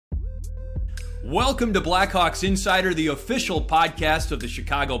Welcome to Blackhawks Insider, the official podcast of the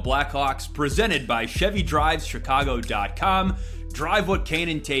Chicago Blackhawks, presented by ChevyDrivesChicago.com. Drive what Kane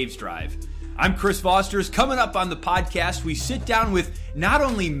and Taves drive. I'm Chris Vosters. Coming up on the podcast, we sit down with not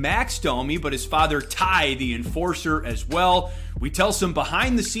only Max Domi, but his father Ty, the enforcer, as well. We tell some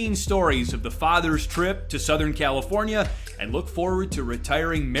behind-the-scenes stories of the father's trip to Southern California and look forward to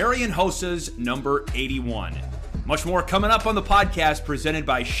retiring Marian Hossa's number 81. Much more coming up on the podcast, presented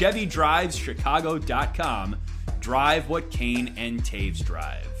by ChevyDrivesChicago.com. Drive what Kane and Taves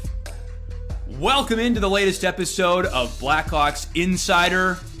drive. Welcome into the latest episode of Blackhawks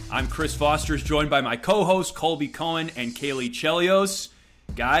Insider. I'm Chris Vosters, joined by my co-hosts Colby Cohen and Caley Chelios.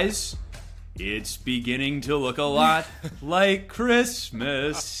 Guys, it's beginning to look a lot like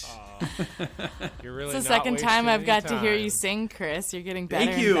Christmas. You're really it's the second time I've got to hear you sing, Chris. You're getting better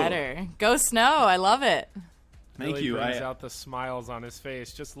Thank you. and better. Go Snow. I love it. Thank really you. Brings out the smiles on his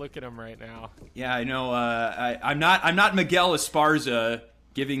face. Just look at him right now. Yeah, I know. I'm not Miguel Esparza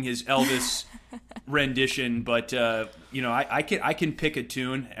giving his Elvis rendition, but I can pick a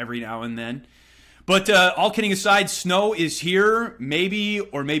tune every now and then. But all kidding aside, snow is here, maybe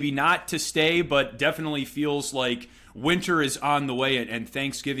or maybe not to stay, but definitely feels like winter is on the way, and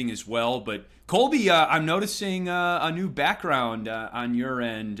Thanksgiving as well. But Colby, I'm noticing a new background on your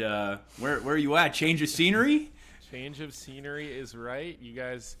end. Where are you at? Change of scenery? Change of scenery is right. You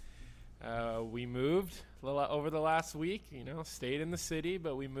guys, we moved over the last week. Stayed in the city,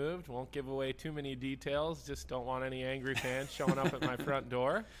 but we moved. Won't give away too many details. Just don't want any angry fans showing up at my front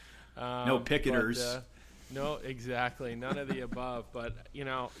door. No picketers. No, exactly. None of the above. But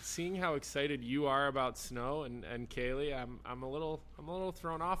seeing how excited you are about snow and Caley, I'm a little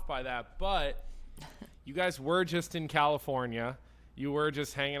thrown off by that. But you guys were just in California. You were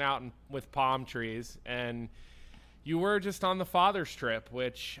just hanging out with palm trees, and you were just on the father's trip,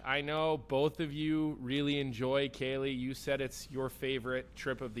 which I know both of you really enjoy. Caley, you said it's your favorite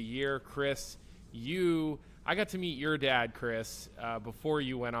trip of the year. Chris, I got to meet your dad, Chris, before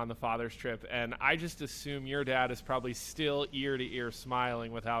you went on the father's trip, and I just assume your dad is probably still ear to ear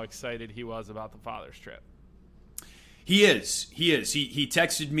smiling with how excited he was about the father's trip. He is. He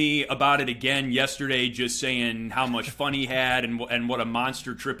texted me about it again yesterday, just saying how much fun he had and what a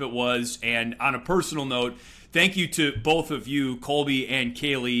monster trip it was. And on a personal note, thank you to both of you, Colby and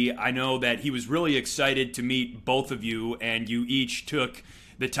Caley. I know that he was really excited to meet both of you, and you each took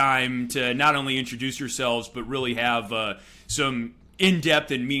the time to not only introduce yourselves, but really have some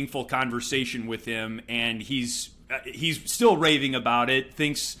in-depth and meaningful conversation with him. And he's still raving about it,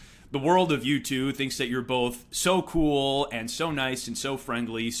 thinks the world of you two, thinks that you're both so cool and so nice and so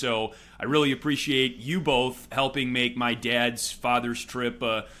friendly. So I really appreciate you both helping make my dad's father's trip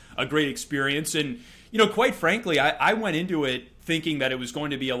a great experience. And, quite frankly, I went into it thinking that it was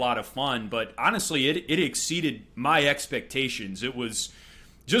going to be a lot of fun, but honestly, it exceeded my expectations. It was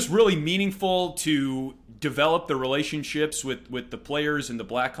just really meaningful to develop the relationships with the players and the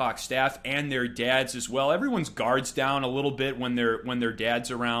Blackhawks staff and their dads as well. Everyone's guards down a little bit when their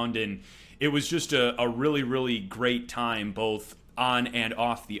dad's around, and it was just a really, really great time both on and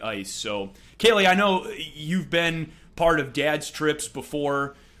off the ice. So, Caley, I know you've been part of dad's trips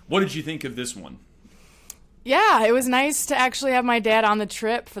before. What did you think of this one? Yeah, it was nice to actually have my dad on the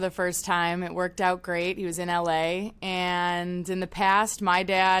trip for the first time. It worked out great. He was in LA, and in the past, my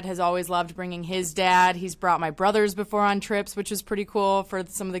dad has always loved bringing his dad. He's brought my brothers before on trips, which was pretty cool for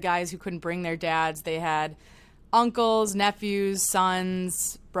some of the guys who couldn't bring their dads. They had uncles, nephews,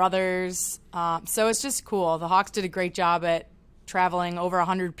 sons, brothers. So it's just cool. The Hawks did a great job at traveling over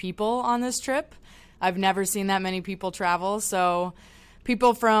 100 people on this trip. I've never seen that many people travel, so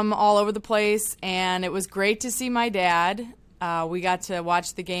people from all over the place, and it was great to see my dad. We got to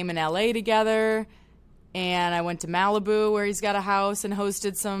watch the game in LA together, and I went to Malibu where he's got a house and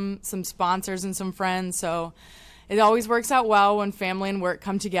hosted some sponsors and some friends. So it always works out well when family and work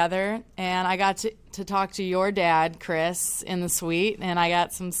come together. And I got to talk to your dad, Chris, in the suite, and I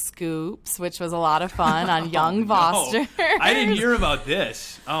got some scoops, which was a lot of fun on young Vosters. I didn't hear about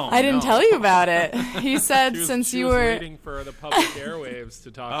this. I didn't tell you about it. He said she was waiting for the public airwaves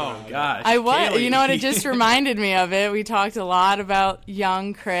to talk about it. Gosh. I was. Caley. You know what? It just reminded me of it. We talked a lot about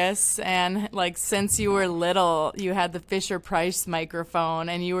young Chris, and since you were little, you had the Fisher-Price microphone,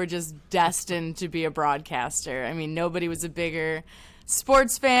 and you were just destined to be a broadcaster. I mean, nobody was a bigger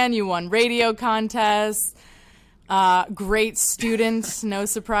sports fan. You won radio contests. Great student, no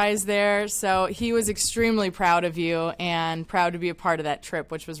surprise there. So he was extremely proud of you and proud to be a part of that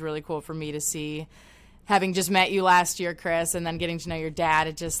trip, which was really cool for me to see. Having just met you last year, Chris, and then getting to know your dad,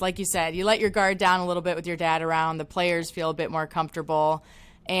 it just, like you said, you let your guard down a little bit with your dad around. The players feel a bit more comfortable.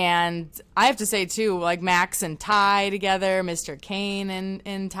 And I have to say, too, like Max and Ty together, Mr. Kane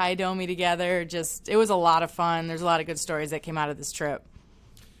and Ty Domi together, it was a lot of fun. There's a lot of good stories that came out of this trip.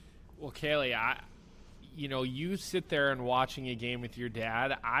 Well, Caley, you sit there and watching a game with your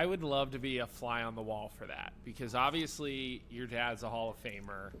dad. I would love to be a fly on the wall for that, because obviously your dad's a Hall of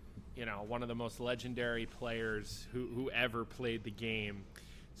Famer, one of the most legendary players who ever played the game.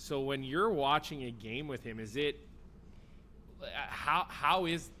 So when you're watching a game with him, is it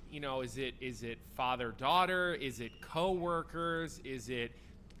is it father-daughter? Is it co-workers? Is it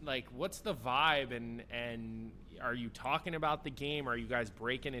like, what's the vibe, and are you talking about the game? Are you guys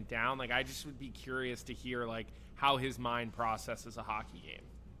breaking it down? Like, I just would be curious to hear like how his mind processes a hockey game.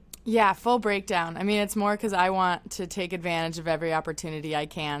 Yeah, full breakdown. I mean, it's more because I want to take advantage of every opportunity I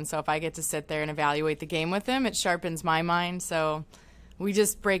can. So if I get to sit there and evaluate the game with him, it sharpens my mind. So we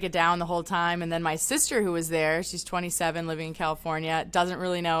just break it down the whole time. And then my sister, who was there, she's 27, living in California, doesn't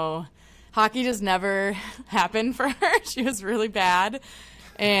really know. Hockey just never happened for her. She was really bad.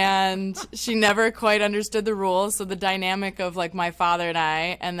 And she never quite understood the rules. So the dynamic of, like, my father and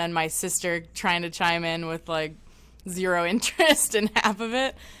I, and then my sister trying to chime in with, like, zero interest in half of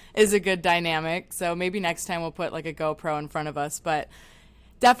it is a good dynamic. So maybe next time we'll put, like, a GoPro in front of us. But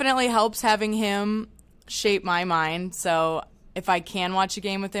definitely helps having him shape my mind. So if I can watch a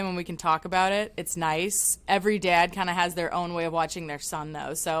game with him and we can talk about it, it's nice. Every dad kind of has their own way of watching their son,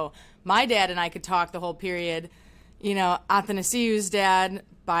 though. So my dad and I could talk the whole period. Athanasiu's dad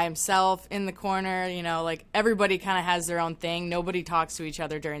by himself in the corner, like everybody kind of has their own thing. Nobody talks to each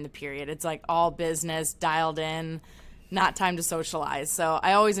other during the period. It's like all business, dialed in, not time to socialize. So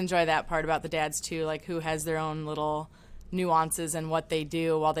I always enjoy that part about the dads too, like who has their own little nuances and what they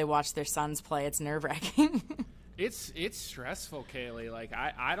do while they watch their sons play. It's nerve-wracking. It's stressful, Caley. Like,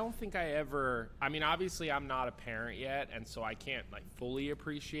 I don't think I ever – I mean, obviously I'm not a parent yet, and so I can't, like, fully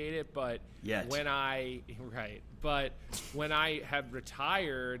appreciate it. But when I have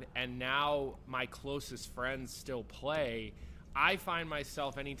retired and now my closest friends still play, I find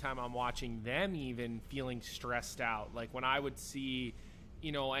myself anytime I'm watching them even feeling stressed out. Like, when I would see,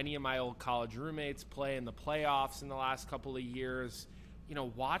 any of my old college roommates play in the playoffs in the last couple of years –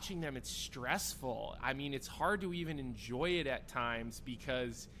 watching them, it's stressful. I mean, it's hard to even enjoy it at times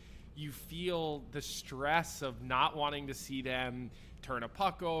because you feel the stress of not wanting to see them turn a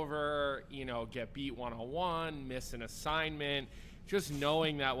puck over, get beat one-on-one, miss an assignment, just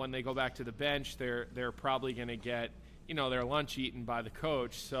knowing that when they go back to the bench, they're probably going to get, their lunch eaten by the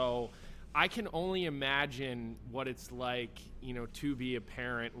coach. So I can only imagine what it's like, to be a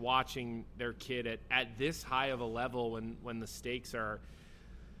parent watching their kid at this high of a level when the stakes are,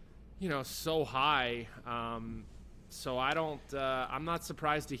 so high. So I'm not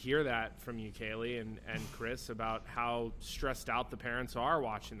surprised to hear that from you, Caley and Chris, about how stressed out the parents are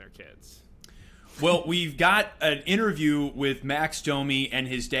watching their kids. Well, we've got an interview with Max Domi and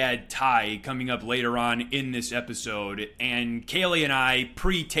his dad, Ty, coming up later on in this episode. And Caley and I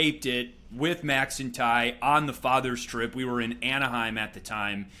pre-taped it with Max and Ty on the father's trip. We were in Anaheim at the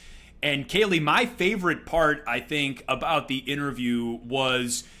time. And Caley, my favorite part, I think, about the interview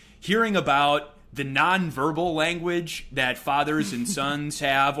was hearing about the nonverbal language that fathers and sons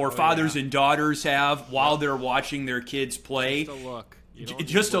have, or fathers and daughters have while they're watching their kids play. Just a look.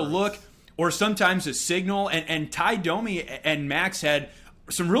 Just a look, or sometimes a signal. And Ty Domi and Max had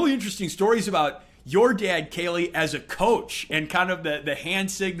some really interesting stories about your dad, Caley, as a coach, and kind of the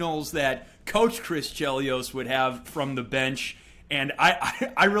hand signals that Coach Chris Chelios would have from the bench. And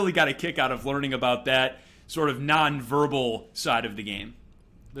I really got a kick out of learning about that sort of nonverbal side of the game.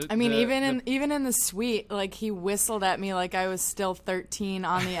 Even in the suite, like he whistled at me like I was still 13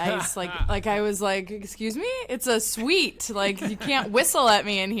 on the ice. like I was like, "Excuse me, it's a suite. Like you can't whistle at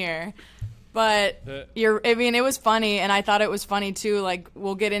me in here." But it was funny, and I thought it was funny too. Like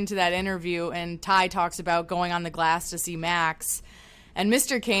we'll get into that interview, and Ty talks about going on the glass to see Max, and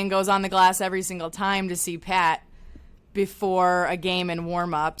Mr. Kane goes on the glass every single time to see Pat before a game in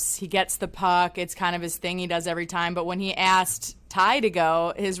warm-ups. He gets the puck. It's kind of his thing he does every time. But when he asked Ty to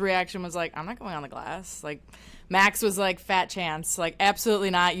go, his reaction was like, I'm not going on the glass. Like, Max was like, fat chance. Like, absolutely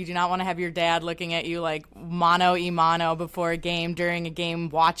not. You do not want to have your dad looking at you like mano-a-mano before a game, during a game,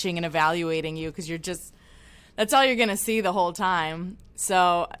 watching and evaluating you, because that's all you're going to see the whole time.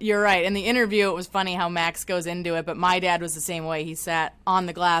 So you're right. In the interview, it was funny how Max goes into it, but my dad was the same way. He sat on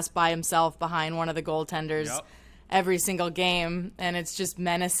the glass by himself behind one of the goaltenders. Yep. Every single game, and it's just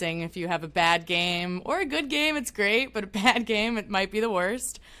menacing. If you have a bad game or a good game, it's great, but a bad game, it might be the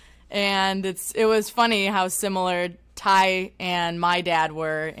worst. And it was funny how similar Ty and my dad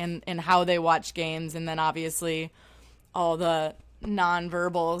were in how they watch games, and then obviously all the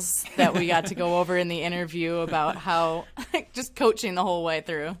nonverbals that we got to go over in the interview about how just coaching the whole way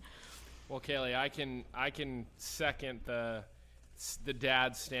through. Well, Caley, I can second the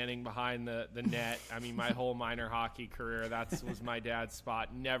dad standing behind the net. I mean, my whole minor hockey career, was my dad's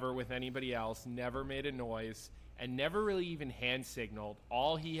spot. Never with anybody else, never made a noise, and never really even hand signaled.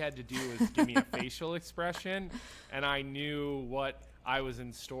 All he had to do was give me a facial expression, and I knew what I was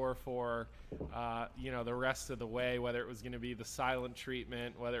in store for, the rest of the way, whether it was going to be the silent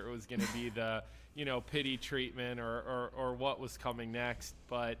treatment, whether it was going to be the, pity treatment or what was coming next.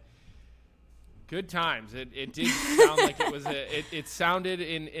 But good times. It did sound like it was it sounded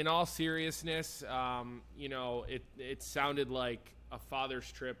in all seriousness, it sounded like a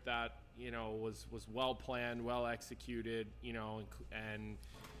father's trip that, was well planned, well executed, and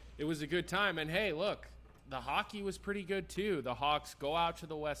it was a good time. And hey, look, the hockey was pretty good too. The Hawks go out to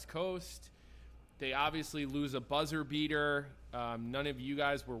the West Coast. They obviously lose a buzzer beater. None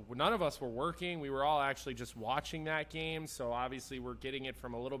of us were working. We were all actually just watching that game. So obviously we're getting it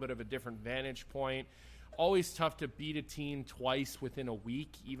from a little bit of a different vantage point. Always tough to beat a team twice within a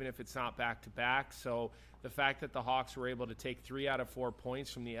week, even if it's not back to back. So the fact that the Hawks were able to take 3 out of 4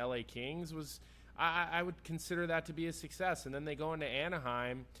 points from the LA Kings I would consider that to be a success. And then they go into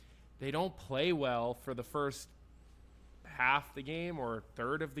Anaheim. They don't play well for the first half the game or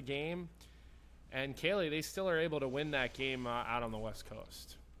third of the game. And Caley, they still are able to win that game out on the West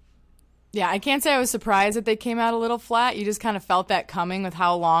Coast. Yeah, I can't say I was surprised that they came out a little flat. You just kind of felt that coming with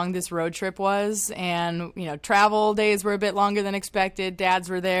how long this road trip was. And, travel days were a bit longer than expected. Dads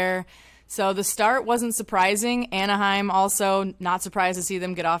were there. So the start wasn't surprising. Anaheim also not surprised to see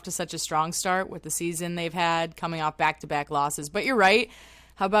them get off to such a strong start with the season they've had, coming off back-to-back losses. But you're right.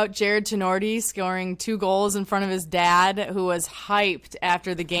 How about Jared Tenorti scoring 2 goals in front of his dad, who was hyped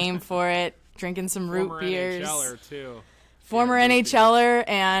after the game for it, drinking some root beers. Former NHLer, too. Former NHLer,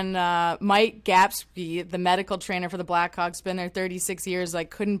 and Mike Gapsky, the medical trainer for the Blackhawks, been there 36 years. I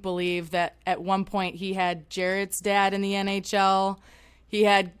couldn't believe that at one point he had Jarrett's dad in the NHL. He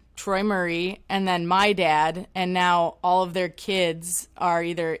had Troy Murray, and then my dad, and now all of their kids are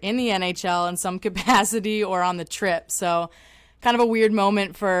either in the NHL in some capacity or on the trip. So kind of a weird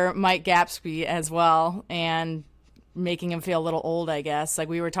moment for Mike Gapsky as well, and making him feel a little old, I guess. Like,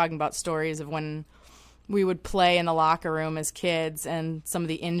 we were talking about stories of when we would play in the locker room as kids and some of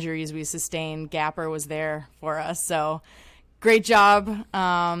the injuries we sustained. Gapper was there for us. So great job,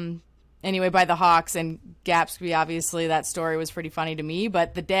 anyway, by the Hawks. And Gapsky, obviously, that story was pretty funny to me.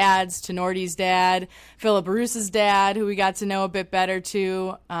 But the dads, Tenorti's dad, Philip Russe's dad, who we got to know a bit better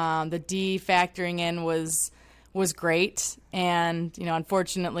too, the D factoring in was great. And,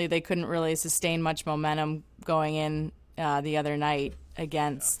 unfortunately, they couldn't really sustain much momentum going in the other night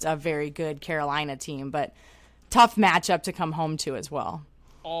against a very good Carolina team. But tough matchup to come home to as well.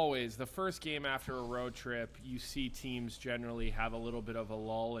 Always. The first game after a road trip, you see teams generally have a little bit of a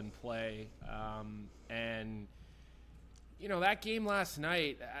lull in play. And, that game last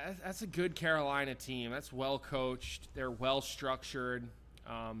night, that's a good Carolina team. That's well coached. They're well structured.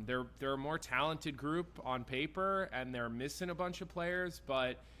 They're a more talented group on paper, and they're missing a bunch of players,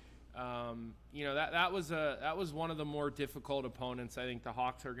 but that was one of the more difficult opponents I think the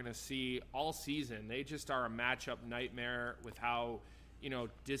Hawks are going to see all season. They just are a matchup nightmare with how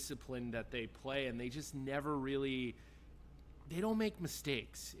disciplined that they play, and they just never really. They don't make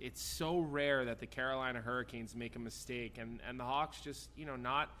mistakes. It's so rare that the Carolina Hurricanes make a mistake, and the Hawks just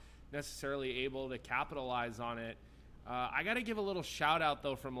not necessarily able to capitalize on it. I got to give a little shout out,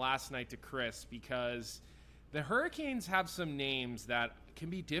 though, from last night to Chris, because the Hurricanes have some names that can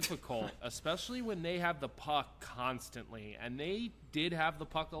be difficult, especially when they have the puck constantly. And they did have the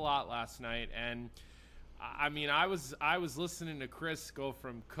puck a lot last night. And, I mean, I was listening to Chris go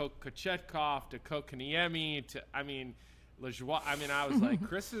from Kochetkov to Kokaniemi to, Lajoie. I was like,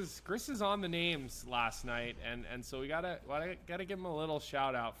 Chris is on the names last night. And so we gotta give him a little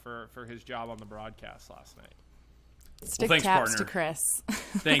shout out for his job on the broadcast last night. Stick thanks, taps partner. to Chris.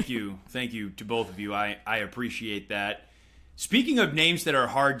 Thank you to both of you. I appreciate that. Speaking of names that are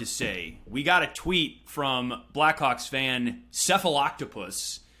hard to say, we got a tweet from Blackhawks fan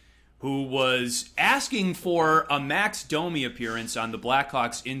Cephaloctopus, who was asking for a Max Domi appearance on the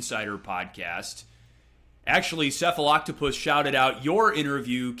Blackhawks Insider podcast. Actually, Cephaloctopus shouted out your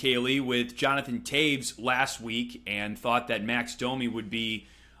interview, Caley, with Jonathan Taves last week and thought that Max Domi would be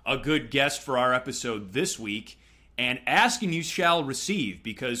a good guest for our episode this week. And asking you shall receive,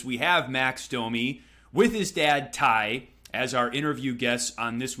 because we have Max Domi with his dad, Ty, as our interview guests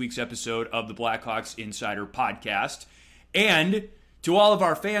on this week's episode of the Blackhawks Insider podcast. And To all of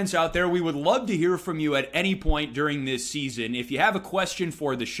our fans out there, we would love to hear from you at any point during this season. If you have a question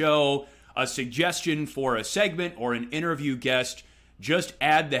for the show, a suggestion for a segment, or an interview guest, just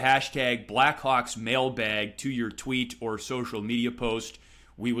add the hashtag Blackhawks mailbag to your tweet or social media post.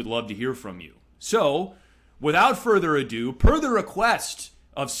 We would love to hear from you. So, without further ado, per the request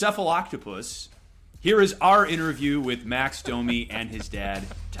of Cephaloctopus, here is our interview with Max Domi and his dad,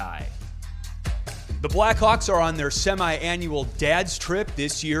 Ty. The Blackhawks are on their semi-annual dad's trip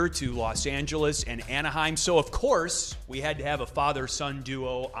this year to Los Angeles and Anaheim. So, of course, we had to have a father-son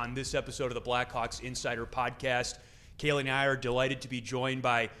duo on this episode of the Blackhawks Insider Podcast. Caley and I are delighted to be joined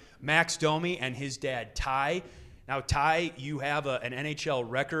by Max Domi and his dad, Ty. Now, Ty, you have an NHL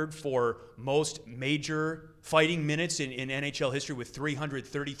record for most major fighting minutes in NHL history with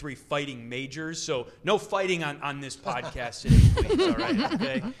 333 fighting majors. So no fighting on this podcast today, please. All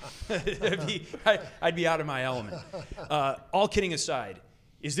right, okay? I'd be out of my element. All kidding aside,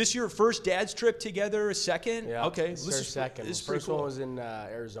 is this your first dad's trip together? Second? Yeah. Okay. This is our second. This is First cool. one was in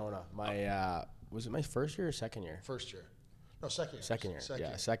Arizona. Was it my first year or second year? First year. No, second year. Second year. Second Yeah,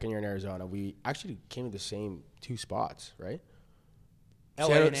 year. second year in Arizona. We actually came to the same two spots, right?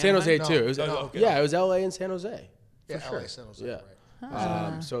 LA and San Jose Anaheim? too. It was, okay. Yeah, it was LA and San Jose. Yeah, for sure. LA, San Jose, Yeah.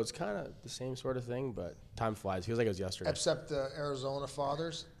 right. So it's kind of the same sort of thing, but time flies. Feels like it was yesterday. Except the Arizona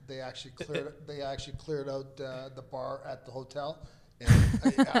fathers, they actually cleared out the bar at the hotel.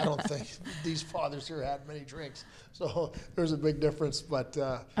 And I don't think these fathers here had many drinks, so there's a big difference. But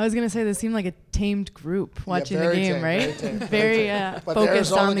I was going to say they seemed like a tamed group watching the very game, tame, right? very tame, Very but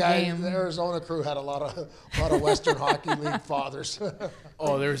focused on the guy, game. The Arizona crew had a lot of Western Hockey League fathers.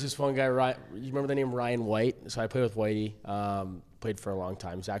 Oh, there was this one guy, Ryan, you remember the name Ryan White? So I played with Whitey, played for a long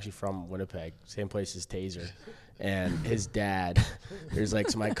time. He's actually from Winnipeg, same place as Taser. And his dad, there's like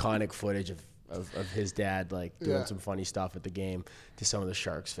some iconic footage of his dad like doing some funny stuff at the game to some of the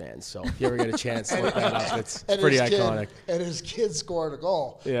Sharks fans. So if you ever get a chance to look that up, it's pretty iconic. And his kid scored a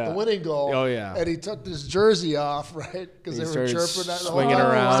goal, Yeah. the winning goal. Oh, yeah. And he took his jersey off, right? Because He they were started chirping at the swinging whole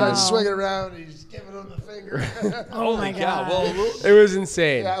around. Started and- swinging around. And he's giving him the finger. Oh my God. Well, It was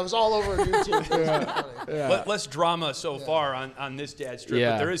insane. Yeah, it was all over YouTube. It was funny. Yeah. less drama so far on this dad's trip,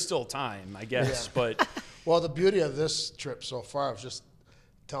 Yeah. but there is still time, I guess. Yeah. But Well, the beauty of this trip so far, I was just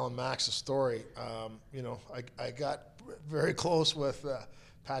telling Max a story. I got very close with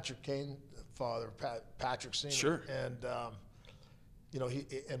Patrick Kane, father, Patrick Sr. Sure. And, he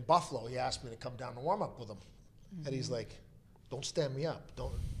in Buffalo, he asked me to come down to warm up with him. Mm-hmm. And he's like, don't stand me up.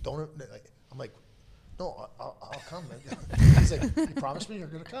 Don't. I'm like, no, I'll come. He's like, you promised me you're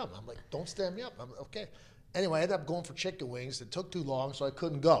going to come. I'm like, don't stand me up. I'm like, okay. Anyway, I ended up going for chicken wings. It took too long, so I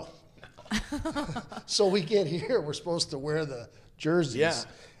couldn't go. So we get here. We're supposed to wear the jerseys. Yeah.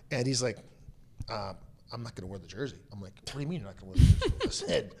 And he's like, I'm not going to wear the jersey. I'm like, what do you mean you're not going to wear the jersey? I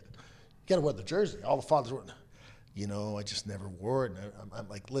said, you got to wear the jersey. All the fathers were, I just never wore it. And I'm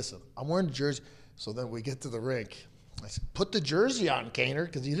like, listen, I'm wearing the jersey. So then we get to the rink. I said, put the jersey on, Kaner,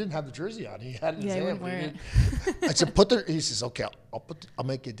 because he didn't have the jersey on. He had it in his Yeah, he hand. wouldn't but wear I said, he says, okay, I'll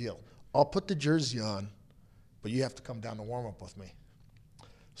make you a deal. I'll put the jersey on, but you have to come down to warm up with me.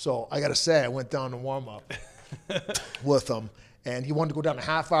 So I got to say, I went down to warm up with him, and he wanted to go down a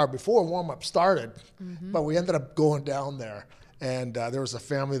half hour before warm up started, but we ended up going down there, and there was a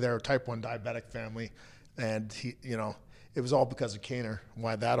family there, a type 1 diabetic family, and it was all because of Kaner,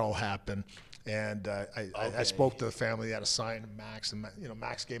 why that all happened. And I spoke to the family. They had a sign of Max, and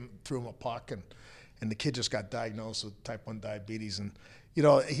Max threw him a puck, and the kid just got diagnosed with type 1 diabetes, and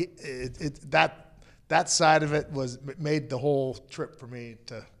that side of it made the whole trip for me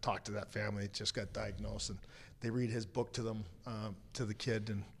to talk to that family. It just got diagnosed, and they read his book to them, to the kid,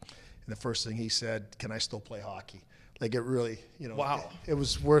 and the first thing he said, "Can I still play hockey?" Like it really, Wow. it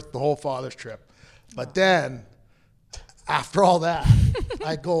was worth the whole father's trip. But then, after all that,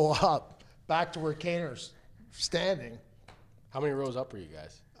 I go up back to where Kaner's standing, How many rows up were you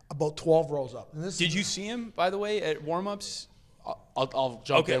guys? about 12 rows up. And this did you see him, by the way, at warm-ups? I'll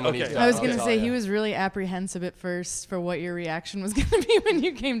jump Okay, in when okay. he's done. I was I'll going to tell say ya. he was really apprehensive at first for what your reaction was going to be when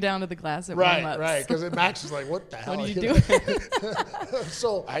you came down to the glass at warm-ups. Right, because Max was like, "What the hell?" What are you know? doing?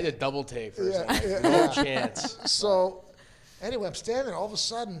 So I had a double take for a Yeah, second. yeah. No chance. So, anyway, I'm standing there. All of a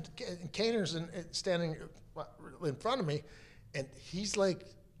sudden, Kaner's standing in front of me, and he's like,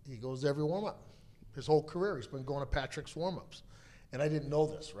 he goes to every warm-up. His whole career, he's been going to Patrick's warm-ups. And I didn't know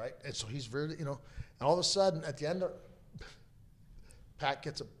this, right? And so he's very, and all of a sudden, at the end of, Pat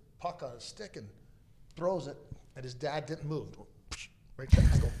gets a puck on his stick and throws it, and his dad didn't move. Right there.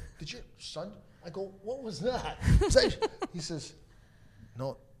 I go, did your son? I go, what was that? He says,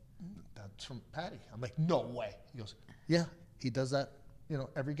 no, that's from Patty. I'm like, no way. He goes, yeah, He does that,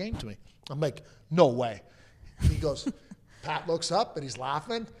 every game to me. I'm like, no way. He goes, Pat looks up and he's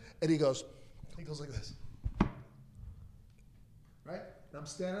laughing and he goes like this. Right? And I'm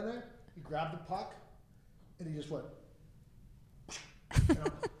standing there. He grabbed the puck and he just went. I'm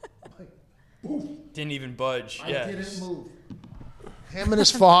like, boom. Didn't even budge. I didn't move. Him and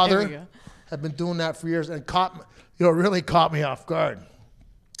his father have been doing that for years and really caught me off guard.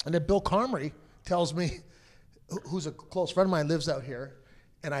 And then Bill Comrie tells me, who's a close friend of mine, lives out here,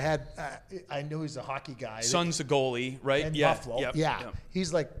 and I knew he's a hockey guy. Son's the goalie, right? In Yeah. Buffalo. Yep. Yeah. Yep.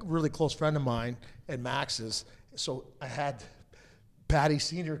 He's like a really close friend of mine and Max's. So I had Patty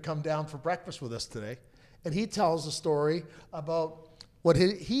Sr. come down for breakfast with us today, and he tells a story about what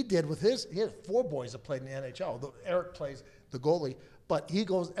he did with he had 4 boys that played in the NHL. Eric plays the goalie, but he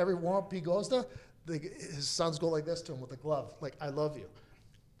goes, every warm-up he goes to, his sons go like this to him with a glove, like, I love you.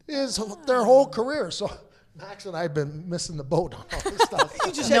 Their whole career. So Max and I have been missing the boat on all this stuff.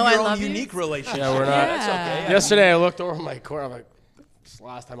 You just have your own unique relationship. Yeah, we're not. Yeah. That's okay. Yesterday, I looked over my corner. I'm like, it's the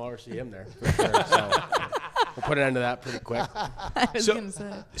last time I'll ever see him there. For sure. So we'll put an end to that pretty quick. I was gonna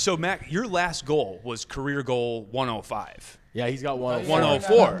say. So, Mac, your last goal was career goal 105. Yeah, he's got 104.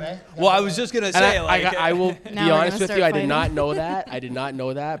 104. Well, I was just going to say, I will be Now we're honest gonna with you. I start did not fighting. know that. I did not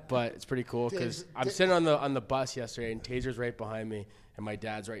know that, but it's pretty cool because I'm sitting on the bus yesterday, and Taser's right behind me, and my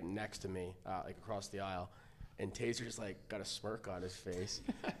dad's right next to me, like across the aisle. And Taser's like got a smirk on his face,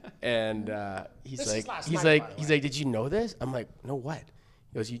 and he's like, did you know this? I'm like, no, what?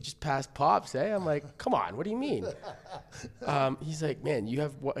 He goes, you just passed Pops, eh? I'm like, come on, what do you mean? He's like, man, you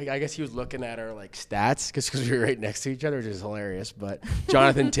have. I guess he was looking at our like stats because we were right next to each other, which is hilarious. But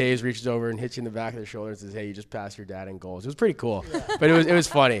Jonathan Taze reaches over and hits you in the back of the shoulder and says, hey, you just passed your dad in goals. It was pretty cool, but it was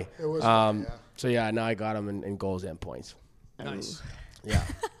funny. It was funny, yeah. So yeah, now I got him in goals and points. nice. Yeah.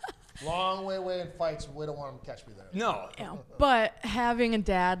 Long way in fights. We don't want him to catch me there. No. Yeah, but having a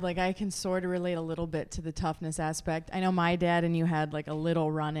dad, like I can sort of relate a little bit to the toughness aspect. I know my dad and you had like a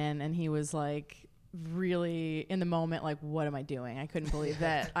little run in, and he was like really in the moment, like, what am I doing? I couldn't believe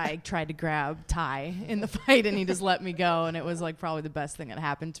that I tried to grab Ty in the fight and he just let me go, and it was like probably the best thing that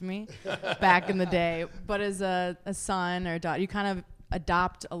happened to me back in the day. But as a son or a daughter, you kind of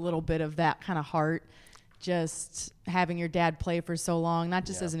adopt a little bit of that kind of heart. Just having your dad play for so long, not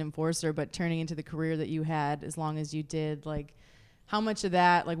just as an enforcer, but turning into the career that you had as long as you did. Like, how much of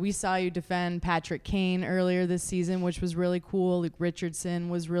that, like we saw you defend Patrick Kane earlier this season, which was really cool. Luke Richardson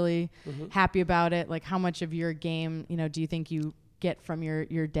was really happy about it. Like, how much of your game, do you think you get from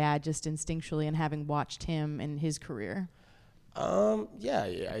your dad just instinctually and having watched him in his career? Yeah,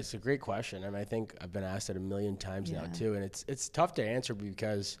 it's a great question, and I think I've been asked it a million times now too, and it's tough to answer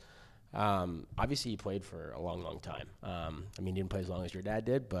because obviously he played for a long time. I mean, he didn't play as long as your dad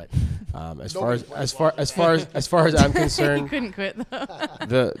did, but as far as I'm concerned, You couldn't quit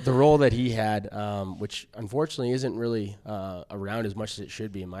though. the role that he had, which unfortunately isn't really around as much as it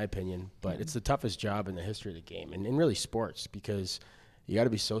should be, in my opinion, but it's the toughest job in the history of the game, and in really sports, because you got to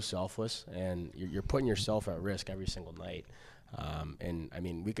be so selfless, and you're putting yourself at risk every single night. And I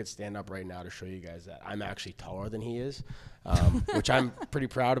mean, we could stand up right now to show you guys that I'm actually taller than he is, which I'm pretty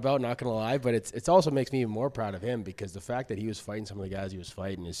proud about, not gonna lie. But it's also makes me even more proud of him, because the fact that he was fighting some of the guys he was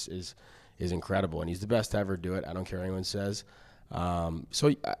fighting is incredible, and he's the best to ever do it. I don't care what anyone says.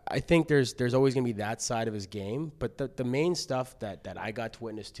 So I think there's always gonna be that side of his game, but the main stuff that I got to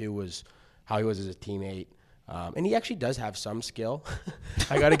witness to was how he was as a teammate. And he actually does have some skill.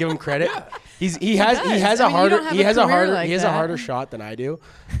 I got to give him credit. He has a harder shot than I do.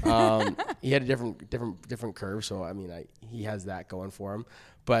 He had a different curve, so I mean he has that going for him.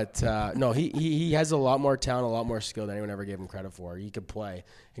 But no, he has a lot more talent, a lot more skill than anyone ever gave him credit for. He could play,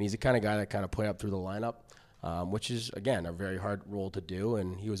 and he's the kind of guy that kind of played up through the lineup, which is again a very hard role to do.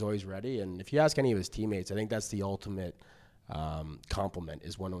 And he was always ready. And if you ask any of his teammates, I think that's the ultimate compliment,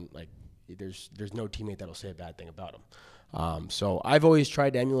 is when like. There's no teammate that'll say a bad thing about him. So I've always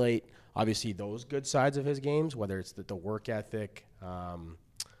tried to emulate, obviously, those good sides of his games, whether it's the work ethic,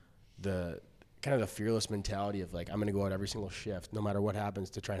 the kind of the fearless mentality of like, I'm going to go out every single shift, no matter what happens,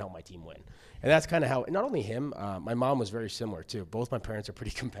 to try and help my team win. And that's kind of how, not only him, my mom was very similar too. Both my parents are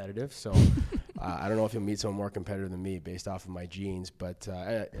pretty competitive, so I don't know if you'll meet someone more competitive than me based off of my genes, but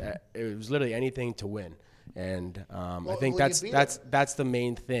it was literally anything to win. And I think that's the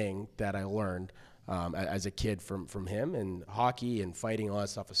main thing that I learned as a kid from him. And hockey and fighting, all that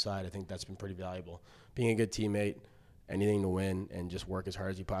stuff aside, I think that's been pretty valuable. Being a good teammate, anything to win, and just work as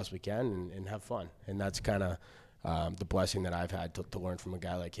hard as you possibly can and have fun. And that's kind of the blessing that I've had to learn from a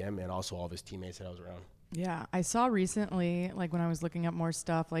guy like him, and also all of his teammates that I was around. Yeah, I saw recently, like when I was looking up more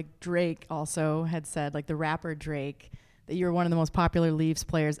stuff, like Drake also had said, like the rapper Drake, that you're one of the most popular Leafs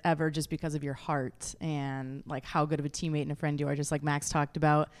players ever just because of your heart and like how good of a teammate and a friend you are, just like Max talked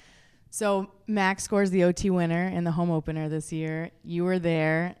about. So Max scores the OT winner in the home opener this year. You were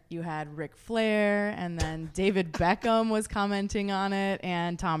there. You had Ric Flair, and then David Beckham was commenting on it,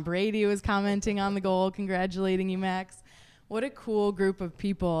 and Tom Brady was commenting on the goal, congratulating you, Max. What a cool group of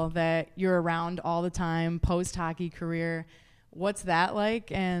people that you're around all the time, post-hockey career. What's that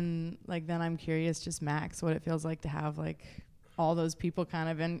like? And like then I'm curious, just Max, what it feels like to have like all those people kind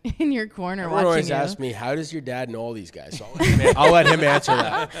of in your corner Everyone watching always you. Ask me, how does your dad know all these guys? So I'll let him answer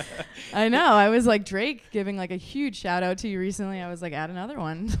that. I know. I was like Drake giving like a huge shout out to you recently. I was like, add another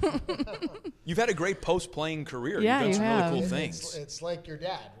one. You've had a great post-playing career. Yeah, You've done you some have. really cool things. It's like your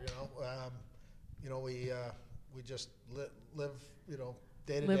dad, we just live,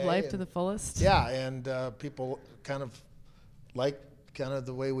 day to day. Live life to the fullest. Yeah, and people kind of like kind of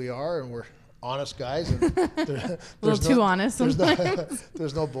the way we are, and we're honest guys. And A little too honest sometimes.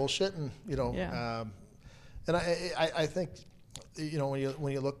 There's no bullshit, and Yeah. and I think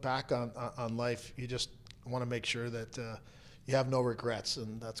when you look back on life, you just want to make sure that you have no regrets,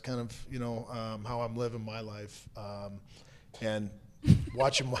 and that's kind of how I'm living my life, and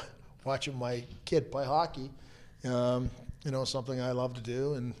watching my kid play hockey, something I love to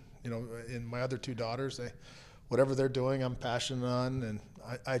do, and in my other two daughters, whatever they're doing, I'm passionate on, and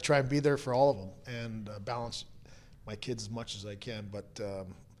I try and be there for all of them and balance my kids as much as I can. But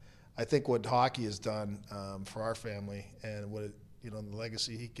I think what hockey has done for our family, and what the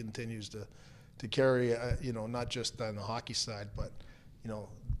legacy he continues to carry, not just on the hockey side, but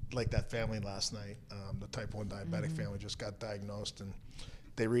like that family last night, the type 1 diabetic family just got diagnosed, and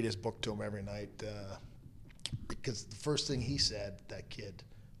they read his book to him every night because the first thing he said, that kid,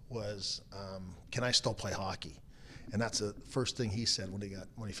 was, "Can I still play hockey?" And that's the first thing he said when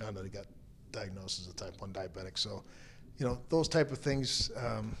he found out he got diagnosed as a type 1 diabetic. So, those type of things,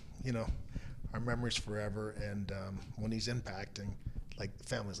 are memories forever. And when he's impacting like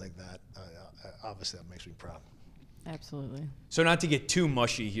families like that, obviously that makes me proud. Absolutely. So not to get too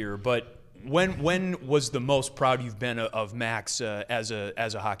mushy here, but when was the most proud you've been of Max as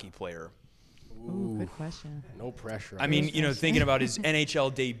a hockey player? Ooh, good question. No pressure. I mean, thinking about his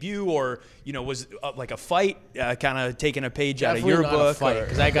NHL debut, or was like a fight, kind of taking a page out of your book,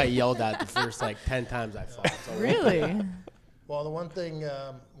 because I got yelled at the first 10 times I fought. So Really? Well, the one thing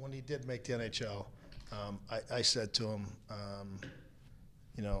when he did make the NHL, I said to him,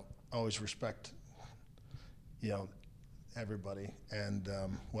 always respect, everybody, and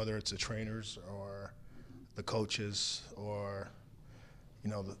whether it's the trainers or the coaches or,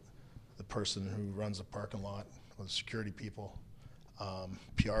 the person who runs the parking lot, or the security people,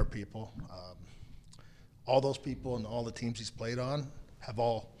 PR people, all those people and all the teams he's played on have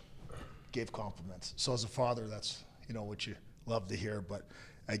all gave compliments. So as a father, that's what you love to hear. But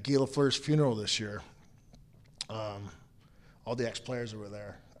at Guy Lafleur's funeral this year, all the ex-players that were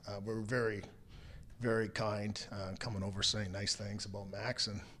there were very, very kind, coming over saying nice things about Max,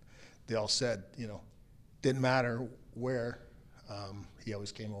 and they all said, didn't matter where. He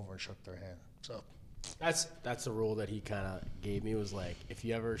always came over and shook their hand. So that's the rule that he kind of gave me, was like, if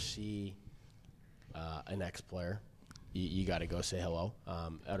you ever see an ex-player, you got to go say hello,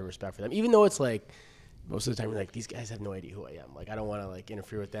 out of respect for them. Even though it's like most of the time you're like, these guys have no idea who I am. Like, I don't want to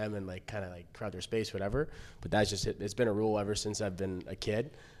interfere with them and kind of crowd their space, whatever. But that's just it. It's been a rule ever since I've been a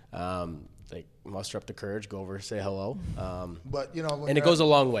kid. Muster up the courage, go over, say hello. But and it goes a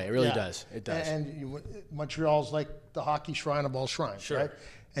long way. It really does. It does. And Montreal's like the hockey shrine of all shrines, Sure. right?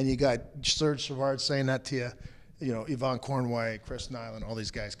 And you got Serge Savard saying that to you. Yvonne Cornway, Chris Nyland, all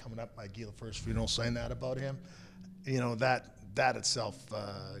these guys coming up by Guy Lafleur's funeral saying that about him. That itself,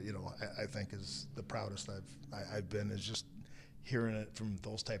 I think is the proudest I've been, is just hearing it from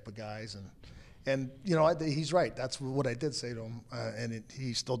those type of guys. And he's right. That's what I did say to him, and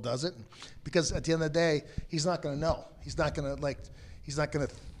he still does it, because at the end of the day, he's not going to know. He's not going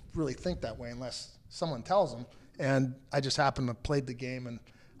to really think that way unless someone tells him. And I just happen to play the game, and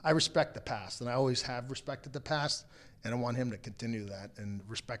I respect the past, and I always have respected the past, and I want him to continue that and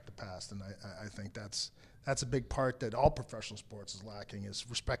respect the past. And I think that's a big part that all professional sports is lacking, is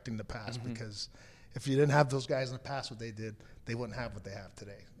respecting the past, because if you didn't have those guys in the past, what they did, they wouldn't have what they have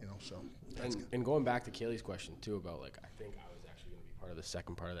today. So. And going back to Caley's question too about I think I was actually going to be part of the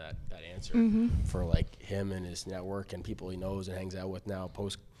second part of that answer for him and his network and people he knows and hangs out with now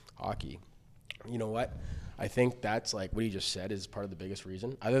post hockey. You know what? I think that's what he just said is part of the biggest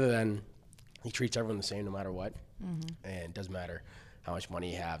reason. Other than he treats everyone the same no matter what, and it doesn't matter how much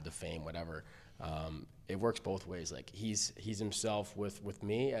money you have, the fame, whatever. It works both ways. He's himself with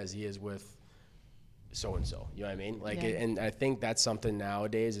me as he is with so-and-so. You know what I mean? Like, Yeah. and I think that's something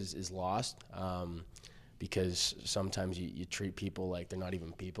nowadays is lost because sometimes you treat people like they're not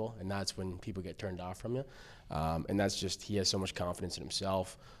even people, and that's when people get turned off from you. And that's just, he has so much confidence in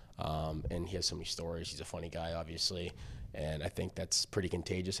himself, and he has so many stories. He's a funny guy, obviously. And I think that's pretty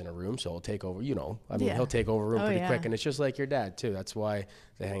contagious in a room, so he'll take over, he'll take over a room pretty quick. And it's just like your dad, too. That's why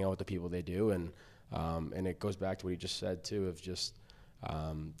they hang out with the people they do. And it goes back to what he just said, too, of just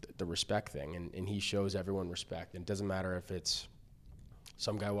the respect thing. And he shows everyone respect. And it doesn't matter if it's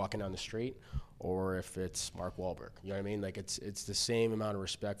some guy walking down the street or if it's Mark Wahlberg. You know what I mean? Like, it's the same amount of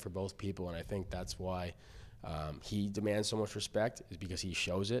respect for both people. And I think that's why he demands so much respect, is because he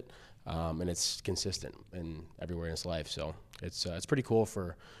shows it. And it's consistent in everywhere in his life. So it's pretty cool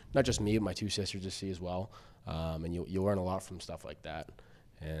for not just me, but my two sisters to see as well. And you'll learn a lot from stuff like that.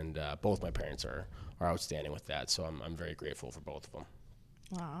 And both my parents are outstanding with that. So I'm very grateful for both of them.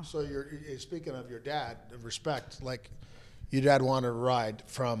 Wow. So you're speaking of your dad, respect, like your dad wanted a ride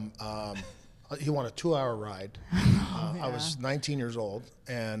from, he wanted a 2-hour ride. I was 19 years old,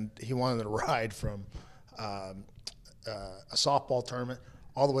 and he wanted a ride from a softball tournament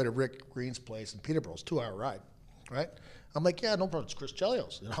all the way to Rick Green's place in Peterborough. It's a 2-hour ride, right? I'm like, yeah, no problem. It's Chris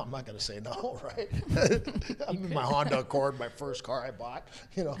Chelios. I'm not going to say no, right? I'm in my Honda Accord, my first car I bought,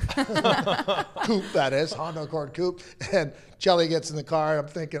 coupe, that is, Honda Accord coupe. And Chelly gets in the car, and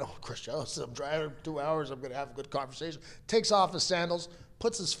I'm thinking, oh, Chris Chelios, I'm driving 2 hours. I'm going to have a good conversation. Takes off his sandals,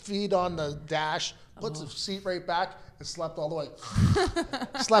 puts his feet on the dash, puts his seat right back, and slept all the way.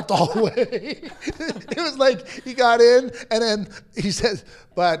 Slept all the way. It was like he got in, and then he said,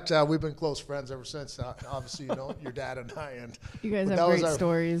 but we've been close friends ever since. Obviously, your dad and I. And you guys have great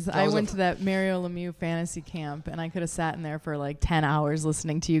stories. I went to that Mario Lemieux fantasy camp, and I could have sat in there for like 10 hours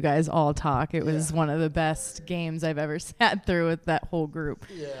listening to you guys all talk. It was one of the best games I've ever sat through with that whole group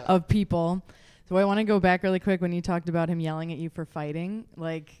of people. So I want to go back really quick when you talked about him yelling at you for fighting.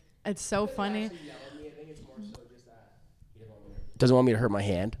 Like, it's so funny. Doesn't want me to hurt my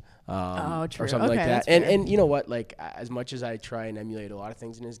hand, true. or something like that. And you know what? Like, as much as I try and emulate a lot of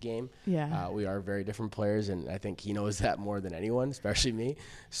things in his game, we are very different players, and I think he knows that more than anyone, especially me.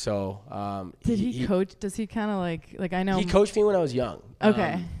 So, did he coach? Does he kind of like I know he coached me when I was young.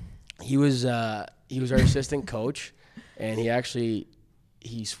 Okay, he was our assistant coach, and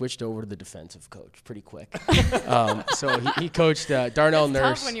he switched over to the defensive coach pretty quick. So he coached Darnell it's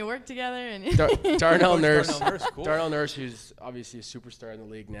Nurse. Tough when you work together. And Darnell Nurse. Cool. Darnell Nurse, who's obviously a superstar in the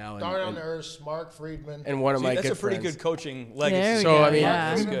league now. Darnell Nurse, Mark Friedman. And one of my good that's a pretty friends. good coaching There legacy. we So, go, I mean,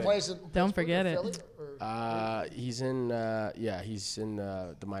 yeah. Friedman plays in Don't forget it. Philly, He's in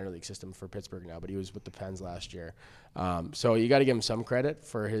the minor league system for Pittsburgh now, but he was with the Pens last year. So you got to give him some credit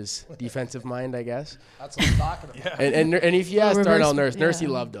for his defensive mind, I guess. That's what I'm talking about. And if you ask Darnell Nurse, yeah. he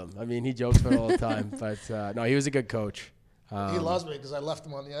loved him. I mean, he jokes about it all the time. But no, he was a good coach. He loves me because I left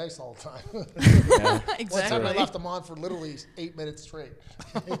him on the ice all the time. Exactly. One time I left him on for literally 8 minutes straight.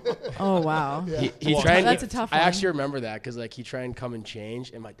 Oh wow. Yeah. He tried. That's a tough I one. actually remember that because like he tried and come and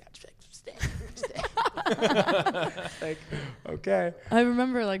change, and my dad's like, "Stay." Like, okay. I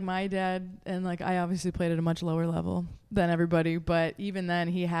remember like my dad, and like I obviously played at a much lower level than everybody, but even then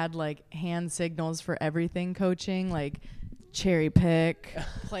he had like hand signals for everything coaching, like cherry pick,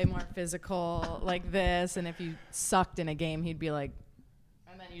 play more physical, like this, and if you sucked in a game, he'd be like,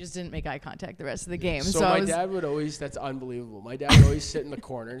 and then you just didn't make eye contact the rest of the game. So my dad would always, that's unbelievable. My dad would always sit in the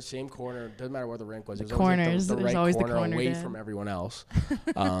corner, same corner, doesn't matter where the rink was. It was corners, the there's right always the corner corner away dad. from everyone else.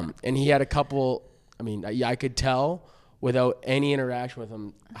 And he had a couple, I mean, I could tell without any interaction with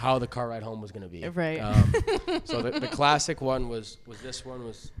him how the car ride home was going to be. Right. So the classic one was this one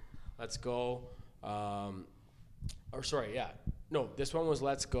was Let's Go. This one was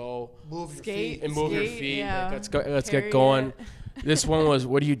Let's Go. Move your Skate. feet. And move your Skate, feet. yeah. Like, let's go. Let's Carry get going. it. This one was,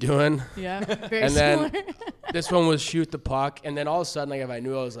 what are you doing? Yeah, very And then similar. this one was shoot the puck. And then all of a sudden, like, if I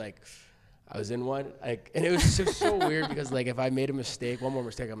knew I was in one, like, and it was just so weird because, like, if I made a mistake, one more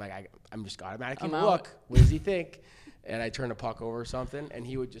mistake, I'm like, I'm just automatically I'm look. out. What does he think? And I turn the puck over or something, and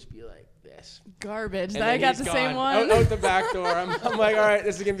he would just be like this. Garbage. And I then got he's the same gone. one. Out the back door. I'm like, all right,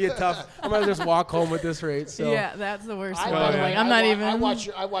 this is gonna be a tough. I'm gonna just walk home at this rate. So Yeah, that's the worst one. I Like, I'm not even. I watch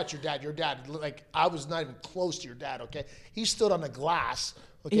your dad. Your dad, like, I was not even close to your dad. Okay, he stood on the glass.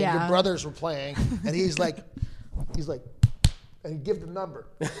 Okay, Yeah. your brothers were playing, and he's like, and he'd give the number.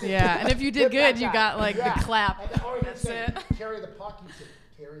 Yeah, and if you did Hit that good, you guy. got like Yeah. the clap. And then, or he'd That's say, it. Carry the puck. He'd say,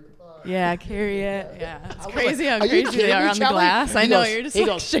 carry the puck. Yeah, carry it. Yeah, it's I was crazy like, how "Are you crazy they kidding are me, on the Charlie?" glass. I He know goes- you're just he like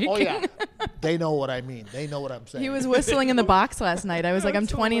goes, shaking. oh yeah, they know what I mean. They know what I'm saying. He was whistling in the box last night. I was like, I'm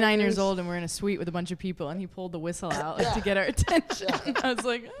That's 29 years hilarious. old and we're in a suite with a bunch of people, and he pulled the whissle out like, Yeah. to get our attention. Yeah. I was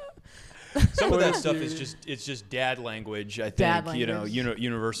like, Some of that stuff is just dad language. I think Dad language.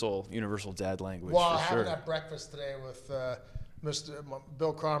 universal dad language. Well, for having sure. that breakfast today with Mr.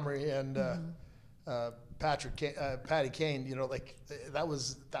 Bill Comrie and Patty Kane, that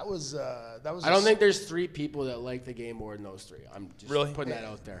was. I don't think there's 3 people that like the game more than those 3. I'm just Really? putting that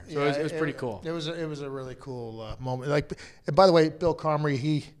out there. So it was pretty cool. It was a really cool moment. And by the way, Bill Comrie,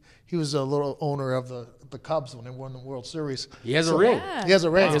 he was a little owner of the Cubs when they won the World Series. He has a ring. Yeah. He has a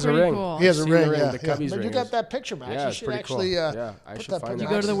ring. That's He has a pretty ring. cool. He has a Seen ring. the ring, Yeah, the yeah. Cubbies Man, you ring got is- that picture, Max. Yeah, You it's should pretty actually cool. Yeah, I put should that find picture. Did you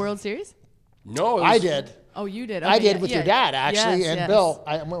go to the Max. World Series? No, it I was- did. Oh, you did. I Okay, did with your dad actually, Yes, and yes. Bill.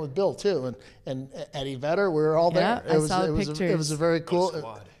 I went with Bill too, and Eddie Vedder. We were all there. Yeah, I saw the It pictures. was a very cool. What a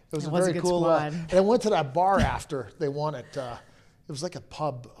squad. It was It a was a very good cool. squad. And I went to that bar after they won it. It was like a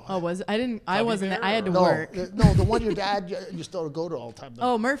pub. Oh, was it? I wasn't. Bear I had to No, work. no, the one your dad used to go to all the time.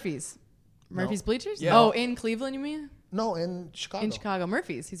 Oh, Murphy's. Murphy's Bleachers? Yeah. Oh, in Cleveland, you mean? No, in Chicago. In Chicago,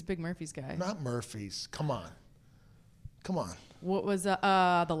 Murphy's. He's a big Murphy's guy. Not Murphy's. Come on. What was the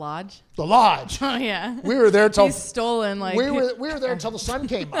Lodge? The Lodge. Oh yeah. We were there till He's stolen like. we were there until the sun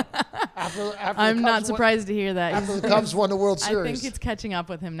came up. After I'm the not Cubs surprised to hear that. After the Cubs won the World I Series. think it's catching up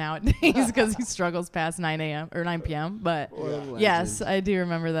with him nowadays because he struggles past 9 a.m. or 9 p.m. But yes, I do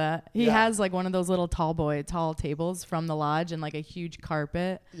remember that. He Yeah. has like one of those little tall tables from the Lodge and like a huge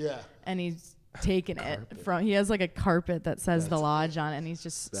carpet. Yeah. And he's taken it from. He has like a carpet that says the Lodge on it, and he's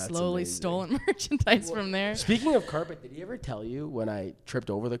just That's slowly amazing. stolen merchandise from there. Speaking of carpet, did he ever tell you when I tripped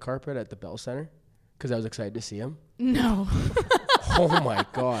over the carpet at the Bell Center? Because I was excited to see him. No, Oh my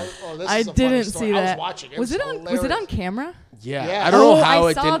God. Oh, this I is a funny didn't story. see I that. was watching. Was it on? Was it hilarious. on camera? Yeah. Yeah. I don't know Oh, how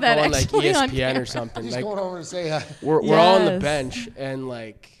I it saw didn't that go on like actually on ESPN or camera. something. He's Like going over to say, we're all on the Yes. bench and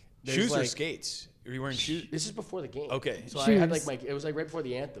like there's, Shoes or like, skates? Are you wearing shoes? This is before the game. Okay. So I had Shoes. like it was like right before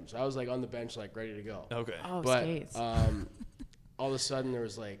the anthem. So I was like on the bench like ready to go. Okay. Oh, But skates. all of a sudden there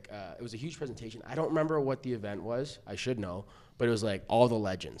was like it was a huge presentation. I don't remember what the event was. I should know, but it was like all the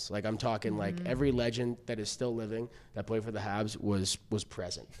legends. Like I'm talking like every legend that is still living that played for the Habs was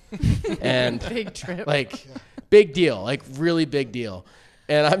present, and Big trip. like big deal, like really big deal.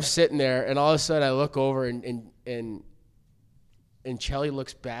 And I'm sitting there, and all of a sudden I look over and Chelly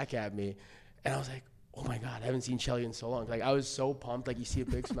looks back at me, and I was like, oh my God, I haven't seen Chelly in so long. Like I was so pumped, like you see a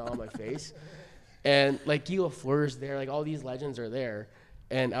big smile on my face. And like Guy Lafleur's there, like all these legends are there.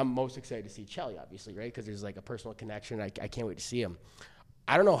 And I'm most excited to see Chelly, obviously, right? Because there's like a personal connection. I can't wait to see him.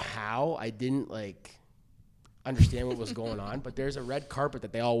 I don't know how I didn't like understand what was going on, but there's a red carpet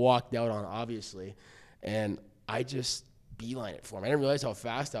that they all walked out on, obviously. And I just beeline it for him. I didn't realize how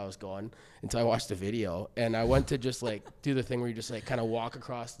fast I was going until I watched the video. And I went to just like do the thing where you just like kind of walk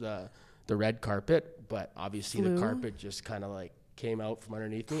across the red carpet, but obviously Flew. the carpet just kind of like came out from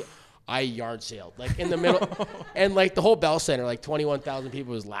underneath me. I yard sailed like in the middle, and like the whole Bell Center, like 21,000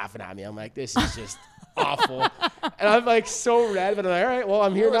 people was laughing at me. I'm like, this is just awful, and I'm like so red, but I'm like, all right, well,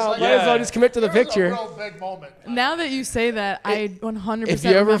 I'm here It was now. like- Might as well just commit to the It was picture. a real big moment. Now that you say that, I 100% If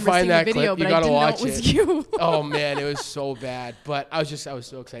you ever remember find seeing that the video, clip, you but I gotta didn't know watch it was it. you. Oh man, it was so bad, but I was so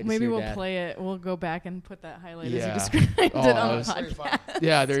excited. Maybe to see your we'll dad. play it. We'll go back and put that highlight Yeah. as you described Oh, it that on was- the Pretty podcast. fun.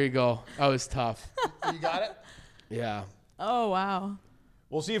 Yeah, there you go. That was tough. You got it? Yeah. Oh wow,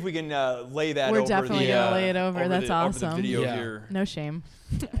 We'll see if we can lay that we're over definitely the, gonna lay it over. That's the, awesome. Over the video Yeah. here. No shame.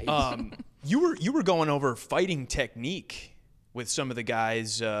 You were going over fighting technique with some of the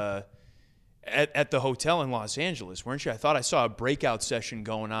guys at the hotel in Los Angeles, weren't you? I thought I saw a breakout session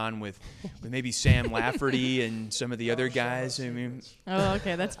going on with maybe Sam Lafferty and some of the other guys. I mean, Oh,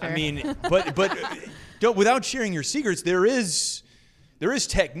 okay, that's fair. I mean, but without sharing your secrets, there is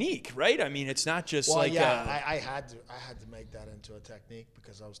technique, right? I mean, it's not just Well, like yeah, I had to make that into a technique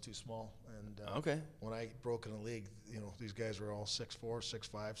because I was too small. And Okay. when I broke in the league, these guys were all 6'4",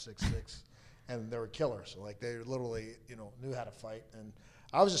 6'5", 6'6", and they were killers. So like they literally, knew how to fight. And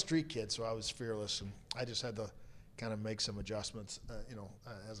I was a street kid, so I was fearless, and I just had to kind of make some adjustments,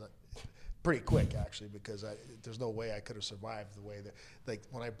 pretty quick actually, because there's no way I could have survived the way that, like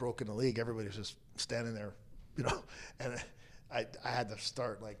when I broke in the league, everybody was just standing there, and I had to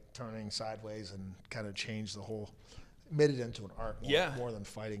start like turning sideways and kind of change the whole, made it into an art more than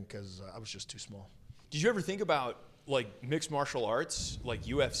fighting because I was just too small. Did you ever think about like mixed martial arts, like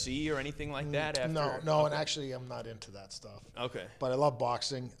UFC or anything like that? After? No, and actually I'm not into that stuff. Okay. But I love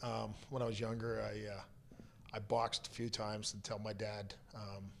boxing. When I was younger, I boxed a few times until my dad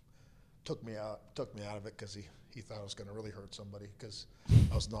took me out of it because he thought I was going to really hurt somebody because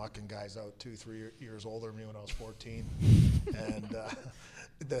I was knocking guys out 2-3 years older than me when I was 14, and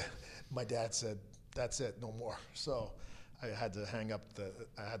my dad said, "That's it, no more." So I had to hang up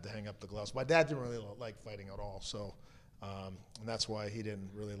the gloves. My dad didn't really like fighting at all, so And that's why he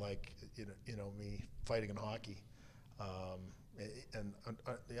didn't really like me fighting in hockey. I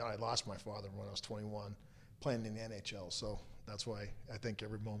lost my father when I was 21 playing in the NHL, so that's why I think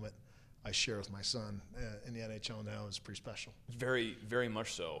every moment I share with my son in the NHL now is pretty special. Very, very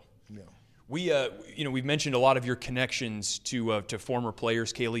much so. Yeah. We've mentioned a lot of your connections to former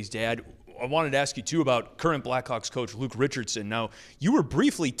players. Caley's dad. I wanted to ask you too about current Blackhawks coach Luke Richardson. Now, you were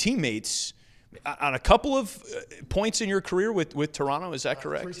briefly teammates on a couple of points in your career with Toronto. Is that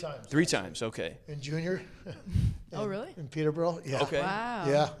correct? 3 times. 3 times. Okay. In junior. Oh, really? In Peterborough. Yeah. Okay.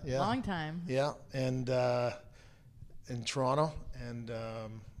 Wow. Yeah. Long time. Yeah, and in Toronto, and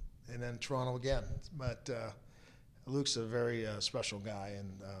then Toronto again. But Luke's a very special guy,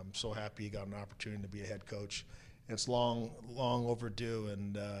 and I'm so happy he got an opportunity to be a head coach. It's long overdue,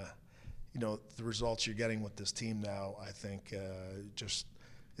 and the results you're getting with this team now, I think, just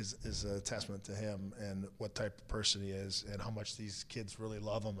is a testament to him and what type of person he is, and how much these kids really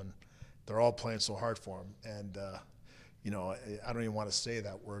love him, and they're all playing so hard for him. And I don't even want to say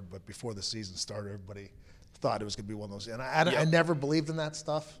that word, but before the season started, everybody thought it was going to be one of those. And I never believed in that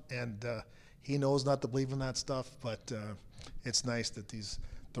stuff, and he knows not to believe in that stuff. But it's nice that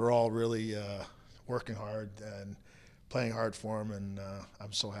they're all really working hard and playing hard for him, and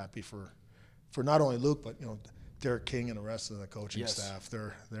I'm so happy for not only Luke, but Derek King and the rest of the coaching staff.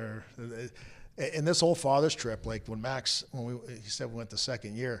 They're and this whole father's trip, like when he said we went the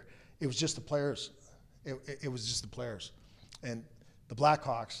second year, it was just the players. It was just the players, and the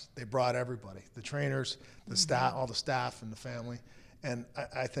Blackhawks. They brought everybody, the trainers, the staff, all the staff, and the family. And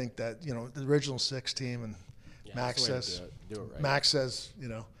I think that the original 6 team, and Max says, do it right. Max says,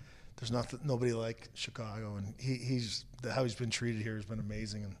 there's nobody like Chicago, and how he's been treated here has been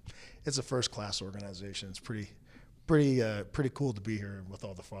amazing, and it's a first class organization. It's pretty cool to be here with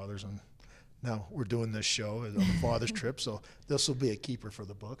all the fathers, and now we're doing this show on the father's trip, so this will be a keeper for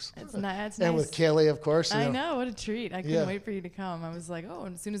the books. It's nice. And with Caley, of course. I know, what a treat. I couldn't wait for you to come. I was like,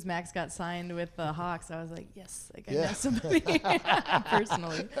 and as soon as Max got signed with the Hawks, I was like, yes, I know somebody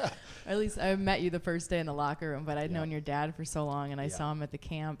personally. Or at least I met you the first day in the locker room, but I'd known your dad for so long, and I saw him at the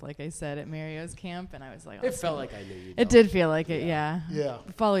camp, like I said, at Mario's camp, and I was like, it felt like I knew you. It did feel like it, yeah. Yeah.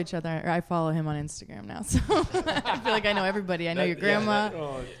 We follow each other, or I follow him on Instagram now, so I feel like I know everybody. I know your grandma.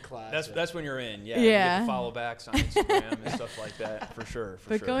 That's when you're in. Yeah. Yeah. You get to follow backs on Instagram and stuff like that, for sure.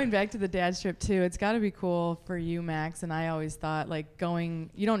 But going back to the dad's trip too, it's got to be cool for you, Max. And I always thought, like,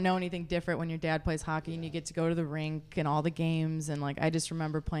 you don't know anything different when your dad plays hockey and you get to go to the rink and all the games. And like, I just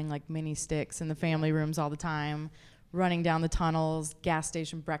remember playing like mini sticks in the family rooms all the time, running down the tunnels, gas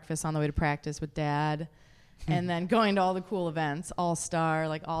station breakfast on the way to practice with dad. And then going to all the cool events, All-Star,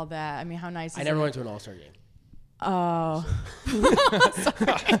 like all that. I mean, how nice is it? I never went to an All-Star game. Oh.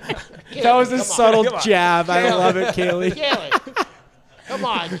 That was a subtle jab. I love it, Caley. Caley. Come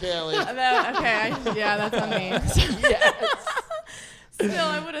on, Caley. That's on me. Yes. Still,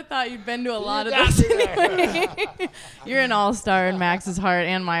 I would have thought you'd been to a lot of those anyway. You're an all-star in Max's heart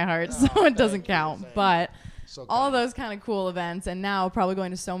and my heart, so it doesn't count. But all those kind of cool events, and now probably going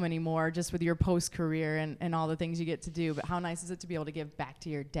to so many more just with your post-career and all the things you get to do. But how nice is it to be able to give back to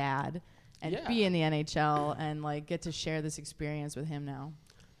your dad and be in the NHL and like get to share this experience with him now?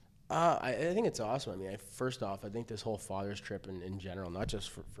 I think it's awesome. I mean, first off, I think this whole father's trip in general, not just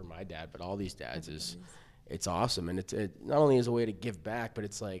for my dad, but all these dads, it's awesome. And it not only is a way to give back, but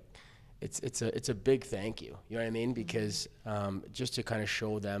it's like it's a big thank you. You know what I mean? Because just to kind of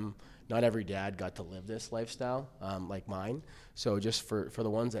show them, not every dad got to live this lifestyle like mine. So just for the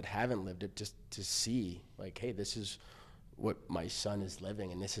ones that haven't lived it, just to see like, hey, this is what my son is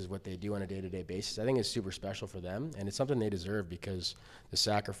living, and this is what they do on a day-to-day basis. I think it's super special for them, and it's something they deserve because the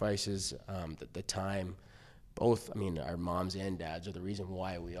sacrifices, the time, both, I mean, our moms and dads are the reason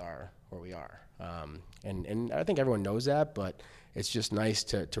why we are where we are. And I think everyone knows that, but it's just nice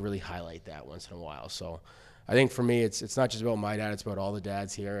to really highlight that once in a while. So I think for me, it's not just about my dad, it's about all the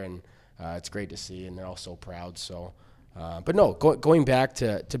dads here, and it's great to see, and they're all so proud. So, but no, going back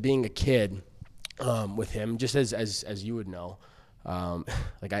to being a kid, with him, just as you would know,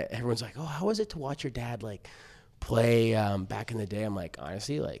 like everyone's like, oh, how was it to watch your dad like play back in the day? I'm like,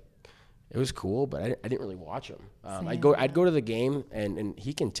 honestly, like it was cool, but I didn't really watch him. I'd go to the game, and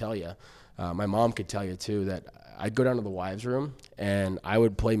he can tell you, my mom could tell you too, that I'd go down to the wives' room and I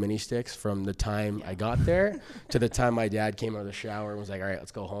would play mini sticks from the time I got there to the time my dad came out of the shower and was like, all right,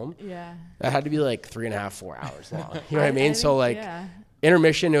 let's go home. Yeah, that had to be like 3.5, 4 hours long. You know what I mean? So like. Yeah.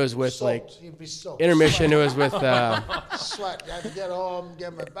 Intermission, it was with intermission, it was with sweat. I had to get home,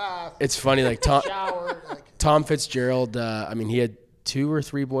 get my bath. It's funny, like Tom Fitzgerald. I mean, he had 2 or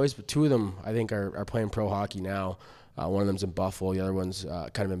 3 boys, but 2 of them I think are playing pro hockey now. One of them's in Buffalo. The other one's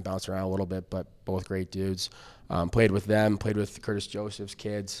kind of been bouncing around a little bit, but both great dudes. Played with them. Played with Curtis Joseph's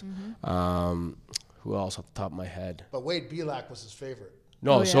kids. Who else off the top of my head? But Wade Belak was his favorite.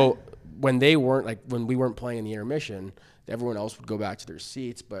 No, so when we weren't playing in the intermission, everyone else would go back to their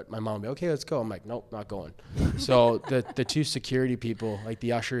seats, but my mom would be, okay, let's go. I'm like, nope, not going. So the two security people, like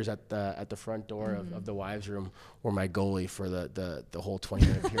the ushers at the front door of the wives' room, were my goalie for the whole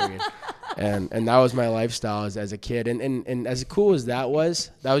 20-minute period. And that was my lifestyle as a kid. And as cool as that was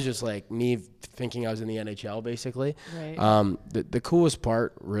just like me thinking I was in the NHL, basically. Right. The coolest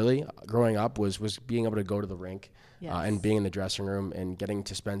part, really, growing up was being able to go to the rink. Yes. And being in the dressing room and getting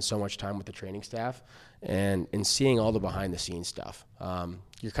to spend so much time with the training staff and seeing all the behind the scenes stuff.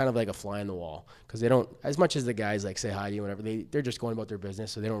 You're kind of like a fly on the wall because they don't, as much as the guys like say hi to you, whatever, they're just going about their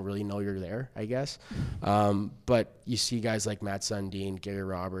business, so they don't really know you're there, I guess. But you see guys like Matt Sundin, Gary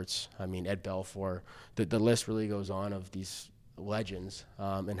Roberts, Ed Belfour, the list really goes on of these legends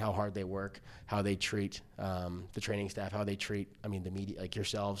and how hard they work, how they treat the training staff, how they treat the media, like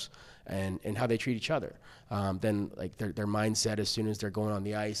yourselves, and how they treat each other. Then like their mindset as soon as they're going on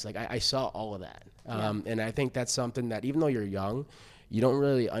the ice, like I saw all of that. And I think that's something that even though you're young, you don't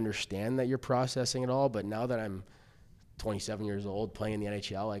really understand that you're processing it all. But now that I'm 27 years old playing in the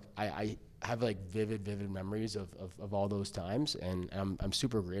NHL, like I have like vivid memories of all those times, and I'm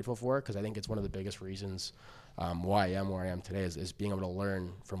super grateful for it because I think it's one of the biggest reasons why I am where I am today is being able to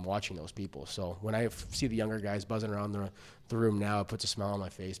learn from watching those people. So when I see the younger guys buzzing around the room now, it puts a smile on my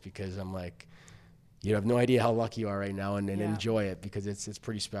face because I'm like, you have no idea how lucky you are right now, and enjoy it because it's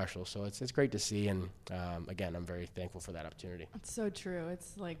pretty special. So it's great to see, and again, I'm very thankful for that opportunity. It's so true.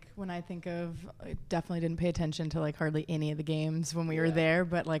 It's like when I think of, I definitely didn't pay attention to like hardly any of the games when we were there,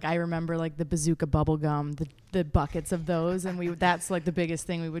 but like I remember like the bazooka bubble gum, the buckets of those, and that's like the biggest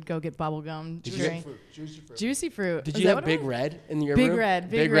thing. We would go get bubble gum. Juicy fruit. Did you have Big Red in your Big room?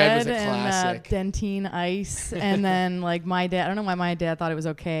 Red. Big Red was a classic. And Dentine ice, and then like my dad. I don't know why my dad thought it was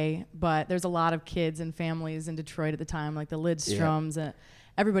okay, but there's a lot of kids and families in Detroit at the time, like the Lidstroms, and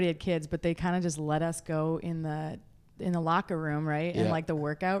everybody had kids, but they kind of just let us go in the locker room, right? And like the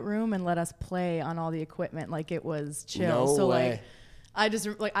workout room, and let us play on all the equipment like it was chill. No so way. Like I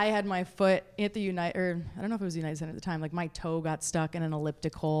just like I had my foot at the I don't know if it was the United Center at the time, like my toe got stuck in an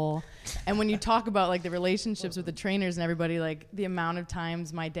elliptical. And when you talk about like the relationships with the trainers and everybody, like the amount of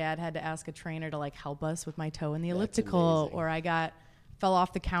times my dad had to ask a trainer to like help us with my toe in the elliptical, or I fell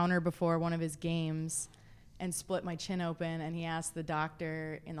off the counter before one of his games and split my chin open, and he asked the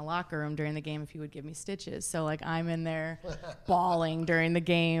doctor in the locker room during the game if he would give me stitches. So like I'm in there bawling during the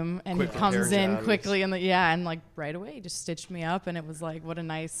game, and he comes in quickly and like right away he just stitched me up, and it was like what a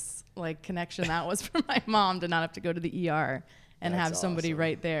nice like connection that was for my mom to not have to go to the ER and have somebody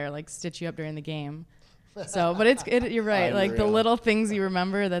right there like stitch you up during the game. So, but you're right. Like the little things you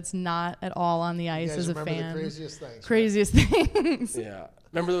remember that's not at all on the ice as a fan. The craziest things. Yeah.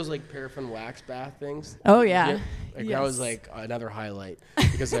 Remember those like paraffin wax bath things? Oh yeah. Like that was like another highlight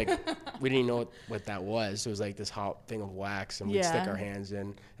because like we didn't know what that was. So it was like this hot thing of wax, and we'd stick our hands in.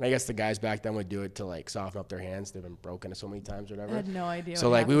 And I guess the guys back then would do it to like soften up their hands. They've been broken so many times or whatever. I had no idea. So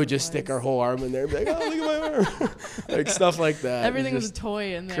like we would just stick our whole arm in there and be like, oh, look at my arm. Like stuff like that. Everything was a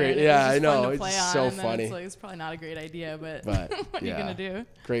toy in there. Yeah, I know. It's so funny. It's probably not a great idea, but what are you going to do?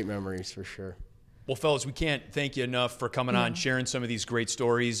 Great memories for sure. Well, fellas, we can't thank you enough for coming on, sharing some of these great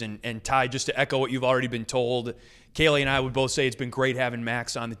stories. And Ty, just to echo what you've already been told, Caley and I would both say it's been great having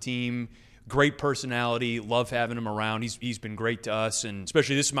Max on the team. Great personality. Love having him around. He's been great to us, and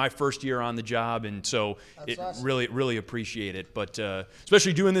especially this is my first year on the job, and so awesome. really appreciate it. But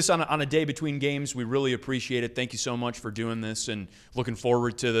especially doing this on a day between games, we really appreciate it. Thank you so much for doing this, and looking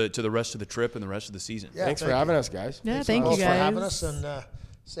forward to the rest of the trip and the rest of the season. Yeah, thanks for having us, guys. Yeah, thank you guys for having us, and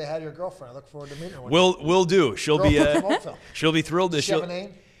say hi to your girlfriend. I look forward to meeting her. We'll do. She'll be thrilled. Does she have a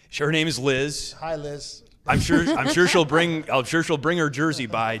name? Her name is Liz. Hi, Liz. I'm sure she'll bring her jersey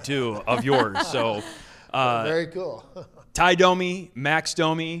by too of yours. So very cool. Ty Domi, Max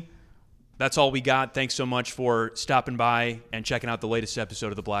Domi. That's all we got. Thanks so much for stopping by and checking out the latest episode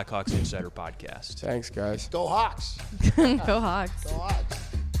of the Blackhawks Insider Podcast. Thanks, guys. Go Hawks. Go Hawks. Go Hawks.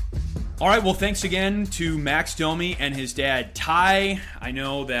 All right, well, thanks again to Max Domi and his dad, Ty. I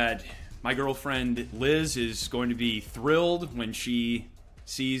know that my girlfriend, Liz, is going to be thrilled when she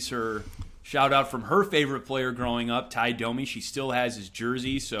sees her shout out from her favorite player growing up, Ty Domi. She still has his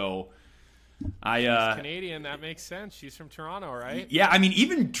jersey, so She's Canadian. That makes sense. She's from Toronto, right? Yeah, I mean,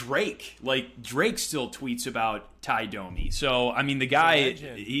 even Drake still tweets about Ty Domi. So, I mean, the guy,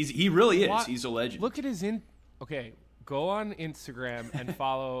 he really is. He's a legend. Look at his Okay. go on Instagram and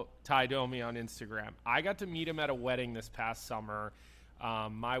follow Ty Domi on Instagram. I got to meet him at a wedding this past summer.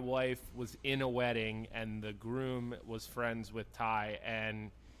 My wife was in a wedding, and the groom was friends with Ty,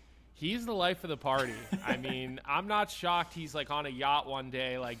 and he's the life of the party. I mean, I'm not shocked he's like on a yacht one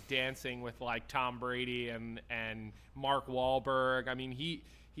day, like dancing with like Tom Brady and Mark Wahlberg. I mean,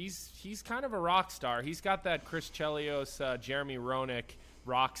 he's kind of a rock star. He's got that Chris Chelios, Jeremy Roenick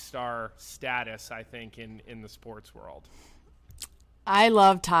rock star status, I think, in the sports world. I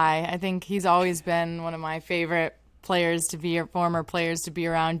love Ty. I think he's always been one of my favorite players to be, or former players to be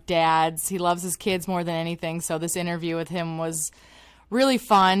around. Dads. He loves his kids more than anything. So this interview with him was really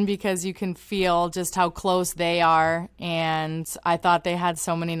fun because you can feel just how close they are. And I thought they had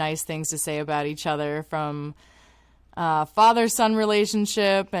so many nice things to say about each other, from father-son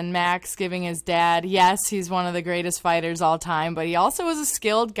relationship and Max giving his dad, yes, he's one of the greatest fighters all time, but he also was a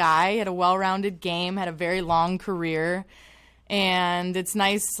skilled guy, had a well-rounded game, had a very long career. And it's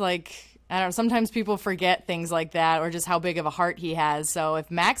nice, like, I don't know, sometimes people forget things like that, or just how big of a heart he has. So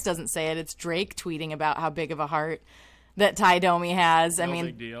if Max doesn't say it, it's Drake tweeting about how big of a heart that Ty Domi has. No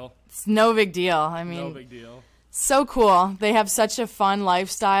big deal. It's no big deal. I mean, no big deal. So cool. They have such a fun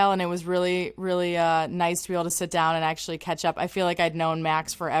lifestyle, and it was really, really nice to be able to sit down and actually catch up. I feel like I'd known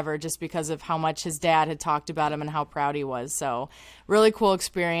Max forever just because of how much his dad had talked about him and how proud he was. So really cool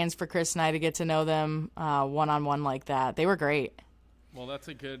experience for Chris and I to get to know them one-on-one like that. They were great. Well, that's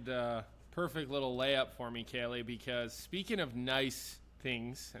a good, perfect little layup for me, Caley, because speaking of nice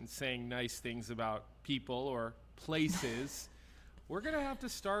things and saying nice things about people or places, we're going to have to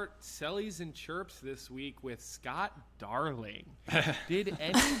start Sellies and Chirps this week with Scott Darling. Did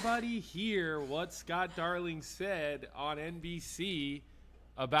anybody hear what Scott Darling said on NBC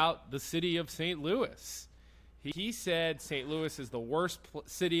about the city of St. Louis? He said St. Louis is the worst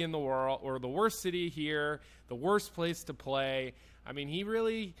city in the world, or the worst city here, the worst place to play. I mean, he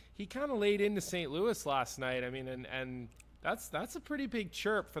kind of laid into St. Louis last night. I mean, and that's a pretty big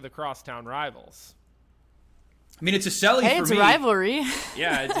chirp for the crosstown rivals. I mean, it's a Selly for me. It's a rivalry.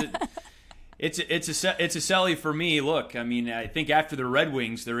 Yeah, it's a Selly for me. Look, I mean, I think after the Red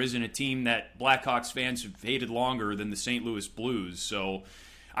Wings, there isn't a team that Blackhawks fans have hated longer than the St. Louis Blues. So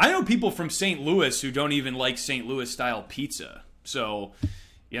I know people from St. Louis who don't even like St. Louis-style pizza. So,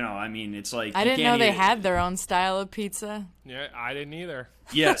 you know, I mean, it's like... I didn't know they had their own style of pizza. Yeah, I didn't either.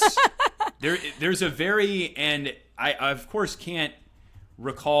 Yes. There's a very... And I, of course, can't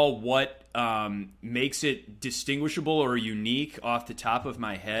recall what makes it distinguishable or unique off the top of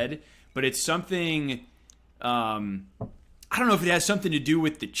my head, but it's something... I don't know if it has something to do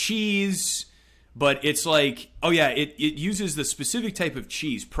with the cheese, but it's like... Oh, yeah, it uses the specific type of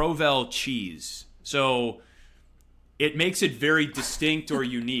cheese, Provel cheese. So... It makes it very distinct or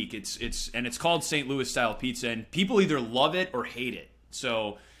unique. It's called St. Louis style pizza, and people either love it or hate it.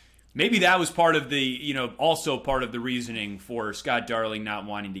 So maybe that was part of the, also part of the reasoning for Scott Darling not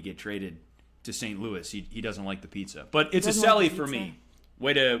wanting to get traded to St. Louis. He doesn't like the pizza, but it's a Selly for me.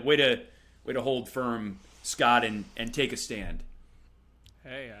 Way to hold firm, Scott, and take a stand.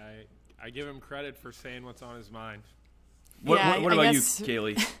 Hey, I give him credit for saying what's on his mind. What about you,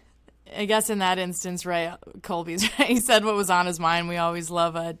 Caley? I guess in that instance, right, Colby's right. He said what was on his mind. We always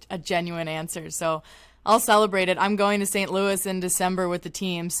love a genuine answer. So I'll celebrate it. I'm going to St. Louis in December with the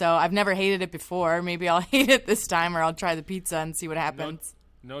team, so I've never hated it before. Maybe I'll hate it this time, or I'll try the pizza and see what happens.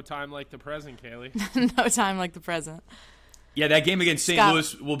 No time like the present, Caley. No time like the present. Yeah, that game against St.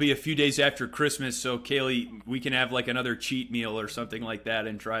 Louis will be a few days after Christmas, so Caley, we can have like another cheat meal or something like that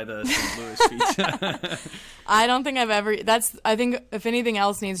and try the St. Louis pizza. I don't think I think if anything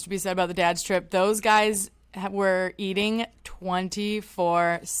else needs to be said about the dad's trip, those guys were eating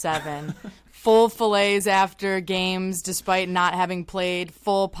 24/7. Full fillets after games despite not having played,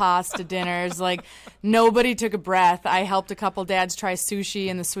 full pasta dinners. Like, nobody took a breath. I helped a couple dads try sushi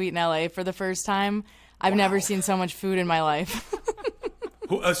in the suite in LA for the first time. I've never seen so much food in my life.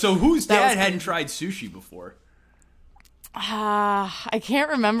 So whose dad hadn't tried sushi before? I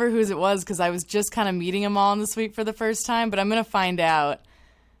can't remember whose it was because I was just kind of meeting them all in the suite for the first time, but I'm going to find out.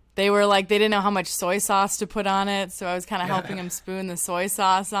 They were like, they didn't know how much soy sauce to put on it, so I was kind of helping them spoon the soy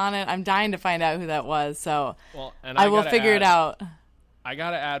sauce on it. I'm dying to find out who that was, so I will figure it out. I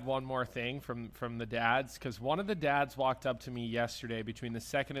got to add one more thing from the dads, because one of the dads walked up to me yesterday between the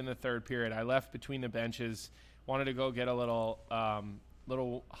second and the third period. I left between the benches, wanted to go get a little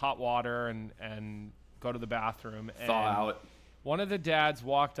hot water and go to the bathroom. Thaw out. One of the dads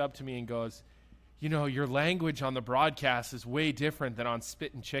walked up to me and goes, your language on the broadcast is way different than on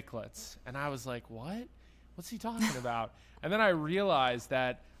Spittin' Chicklets. And I was like, what? What's he talking about? And then I realized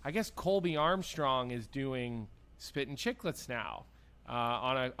that I guess Colby Armstrong is doing spitting chiclets now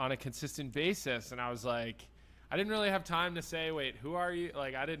on a consistent basis. And I was like, I didn't really have time to say, wait, who are you?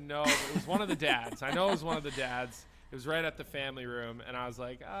 Like, I didn't know. But it was one of the dads. I know it was one of the dads. It was right at the family room. And I was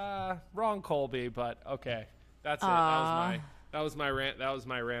like, wrong Colby, but okay. That's it. That was my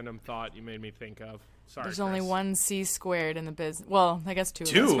random thought you made me think of. Sorry, There's Chris. only one C squared in the business. Well, I guess two,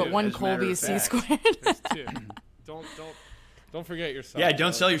 but one as a matter Colby of C fact. squared. There's two. Don't forget yourself. Yeah,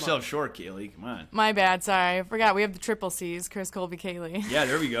 don't sell yourself short, Caley. Come on. My bad. Sorry, I forgot. We have the triple C's. Chris, Colby, Caley. Yeah,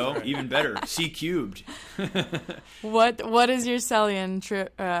 there we go. Even better. C cubed. What is your Sellian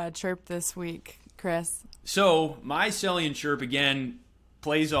chirp this week, Chris? So my Sellian chirp again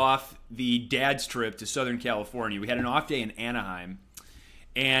plays off the dad's trip to Southern California. We had an off day in Anaheim,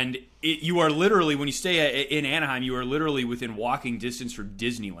 and you are literally, when you stay in Anaheim, you are literally within walking distance from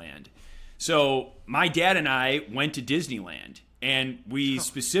Disneyland. So my dad and I went to Disneyland, and we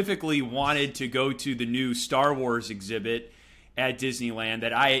specifically wanted to go to the new Star Wars exhibit at Disneyland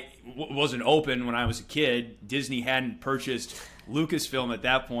that wasn't open when I was a kid. Disney hadn't purchased Lucasfilm at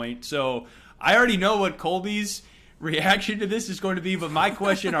that point. So I already know what Colby's reaction to this is going to be, but my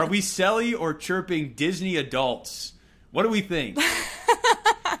question, are we selly or chirping Disney adults? What do we think?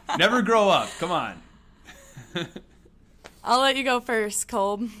 Never grow up. Come on. I'll let you go first,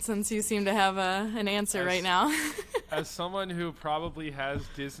 Colb, since you seem to have an answer right now. As someone who probably has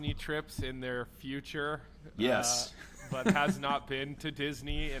Disney trips in their future, Yes. But has not been to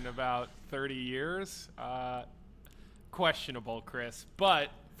Disney in about 30 years, questionable, Chris. But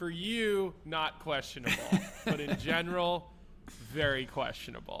for you, not questionable. But in general, very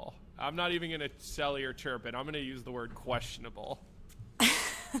questionable. I'm not even going to sell or chirp it. I'm going to use the word questionable.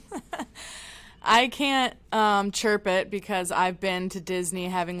 I can't chirp it because I've been to Disney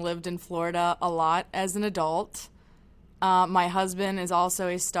having lived in Florida a lot as an adult. My husband is also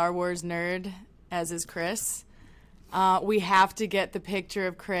a Star Wars nerd, as is Chris. We have to get the picture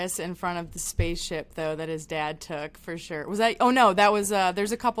of Chris in front of the spaceship, though, that his dad took, for sure. Was that? Oh, no, that was,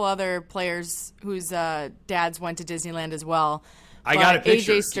 there's a couple other players whose dads went to Disneyland as well. I got a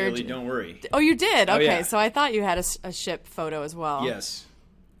picture, AJ Caley, don't worry. Oh, you did? Okay, yeah. So I thought you had a ship photo as well. Yes.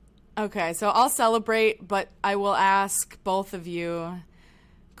 Okay, so I'll celebrate, but I will ask both of you,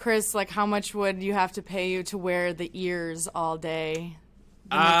 Chris, like, how much would you have to pay you to wear the ears all day,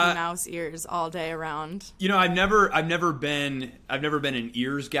 the Mickey Mouse ears all day around? You know, I've never been an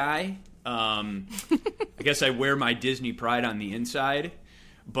ears guy. I guess I wear my Disney pride on the inside,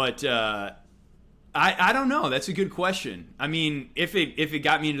 but I don't know. That's a good question. I mean, if it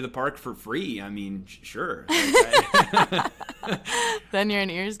got me into the park for free, I mean, sure. Then you're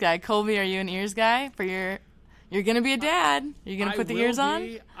an ears guy. Colby, are you an ears guy? You're gonna be a dad. Are you gonna put the ears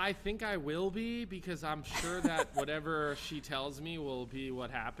on? I think I will be, because I'm sure that whatever she tells me will be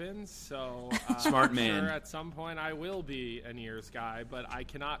what happens. So Smart man. I'm sure at some point I will be an ears guy, but I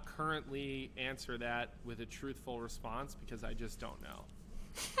cannot currently answer that with a truthful response because I just don't know.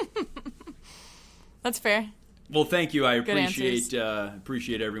 That's fair. Well, thank you. I Good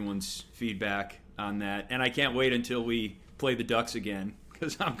appreciate everyone's feedback on that, and I can't wait until we play the Ducks again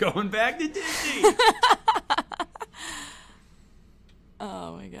because I'm going back to Disney.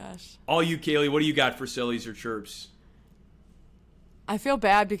 Oh my gosh. All you, Caley, what do you got for sillies or chirps? I feel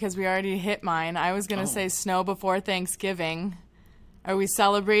bad because we already hit mine. I was gonna say snow before Thanksgiving. Are we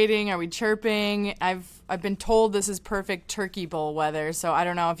celebrating? Are we chirping? I've been told this is perfect turkey bowl weather, so I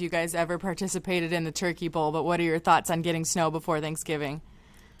don't know if you guys ever participated in the turkey bowl, but what are your thoughts on getting snow before Thanksgiving?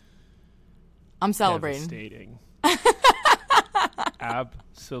 I'm celebrating. Devastating.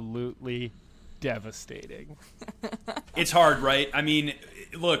 Absolutely devastating. It's hard, right? I mean,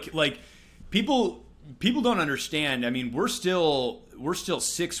 look, like people don't understand. I mean, we're still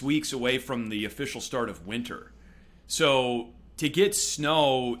 6 weeks away from the official start of winter. So to get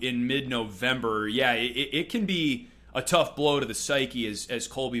snow in mid-November, yeah, it can be a tough blow to the psyche, as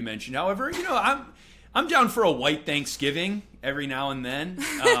Colby mentioned. However, you know, I'm down for a white Thanksgiving every now and then.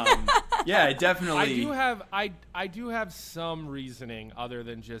 Yeah, definitely. I do have some reasoning other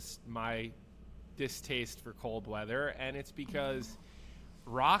than just my distaste for cold weather, and it's because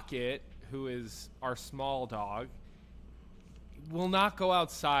Rocket, who is our small dog, will not go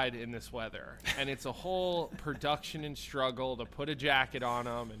outside in this weather, and it's a whole production and struggle to put a jacket on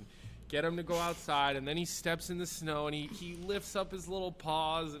him and get him to go outside, and then he steps in the snow and he lifts up his little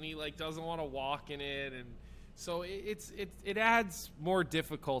paws and he like doesn't want to walk in it, and so it adds more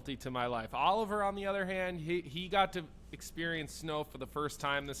difficulty to my life. Oliver, on the other hand, he got to experience snow for the first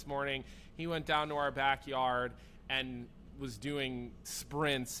time this morning. He went down to our backyard and was doing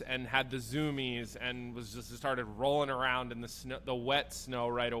sprints and had the zoomies and was just started rolling around in the snow, the wet snow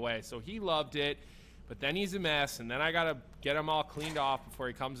right away. So he loved it. But then he's a mess, and then I got to get him all cleaned off before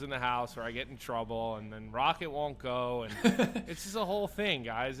he comes in the house or I get in trouble, and then Rocket won't go. And it's just a whole thing,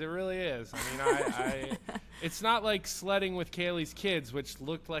 guys. It really is. I mean, it's not like sledding with Caley's kids, which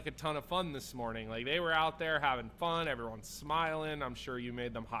looked like a ton of fun this morning. Like, they were out there having fun. Everyone's smiling. I'm sure you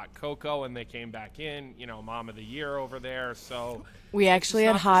made them hot cocoa when they came back in. You know, Mom of the Year over there. So we actually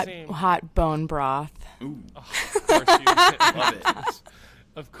had hot bone broth. Ooh. Oh, of course you did. Love it.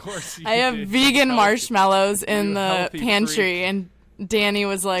 Of course you I have did. vegan marshmallows in You the healthy pantry, freak. and Danny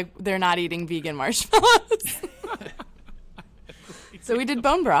was like, they're not eating vegan marshmallows. So we did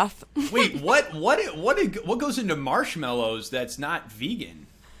bone broth. Wait, what goes into marshmallows that's not vegan?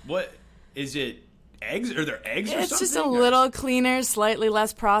 What is it? Eggs? Are there eggs or something? It's just a little cleaner, slightly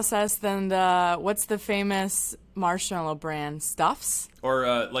less processed than what's the famous marshmallow brand? Stuffs?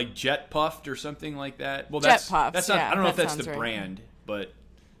 Or like Jet Puffed or something like that. Well, Jet Puffs, That's not. yeah, I don't know if that that's the sounds right. brand, but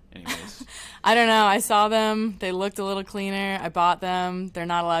anyways. I don't know. I saw them. They looked a little cleaner. I bought them. They're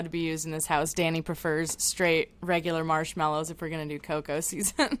not allowed to be used in this house. Danny prefers straight, regular marshmallows if we're going to do cocoa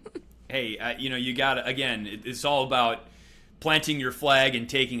season. Hey, you got to, again, it's all about planting your flag and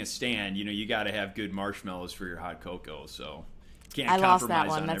taking a stand. You got to have good marshmallows for your hot cocoa. So can't I lost that compromise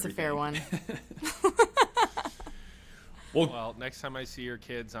one. on That's everything. a fair one. Well, next time I see your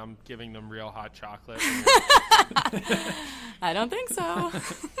kids, I'm giving them real hot chocolate. I don't think so.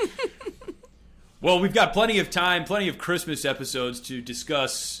 Well, we've got plenty of time, plenty of Christmas episodes to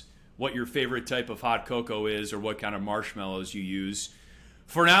discuss what your favorite type of hot cocoa is or what kind of marshmallows you use.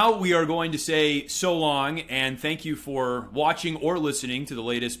 For now, we are going to say so long and thank you for watching or listening to the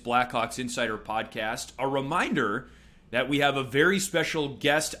latest Blackhawks Insider podcast. A reminder that we have a very special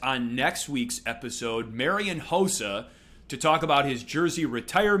guest on next week's episode, Marian Hossa, to talk about his jersey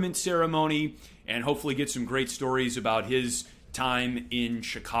retirement ceremony and hopefully get some great stories about his time in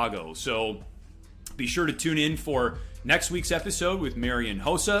Chicago. So be sure to tune in for next week's episode with Marian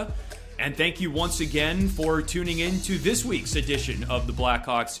Hossa. And thank you once again for tuning in to this week's edition of the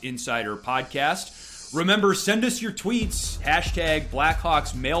Blackhawks Insider Podcast. Remember, send us your tweets, hashtag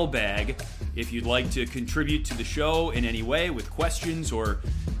Blackhawks Mailbag, if you'd like to contribute to the show in any way with questions or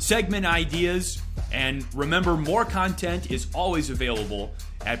segment ideas. And remember, more content is always available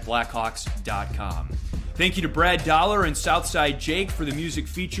at Blackhawks.com. Thank you to Brad Dollar and Southside Jake for the music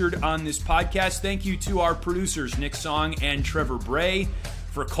featured on this podcast. Thank you to our producers, Nick Song and Trevor Bray.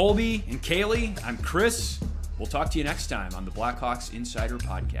 For Colby and Caley, I'm Chris. We'll talk to you next time on the Blackhawks Insider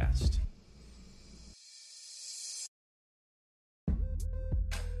Podcast.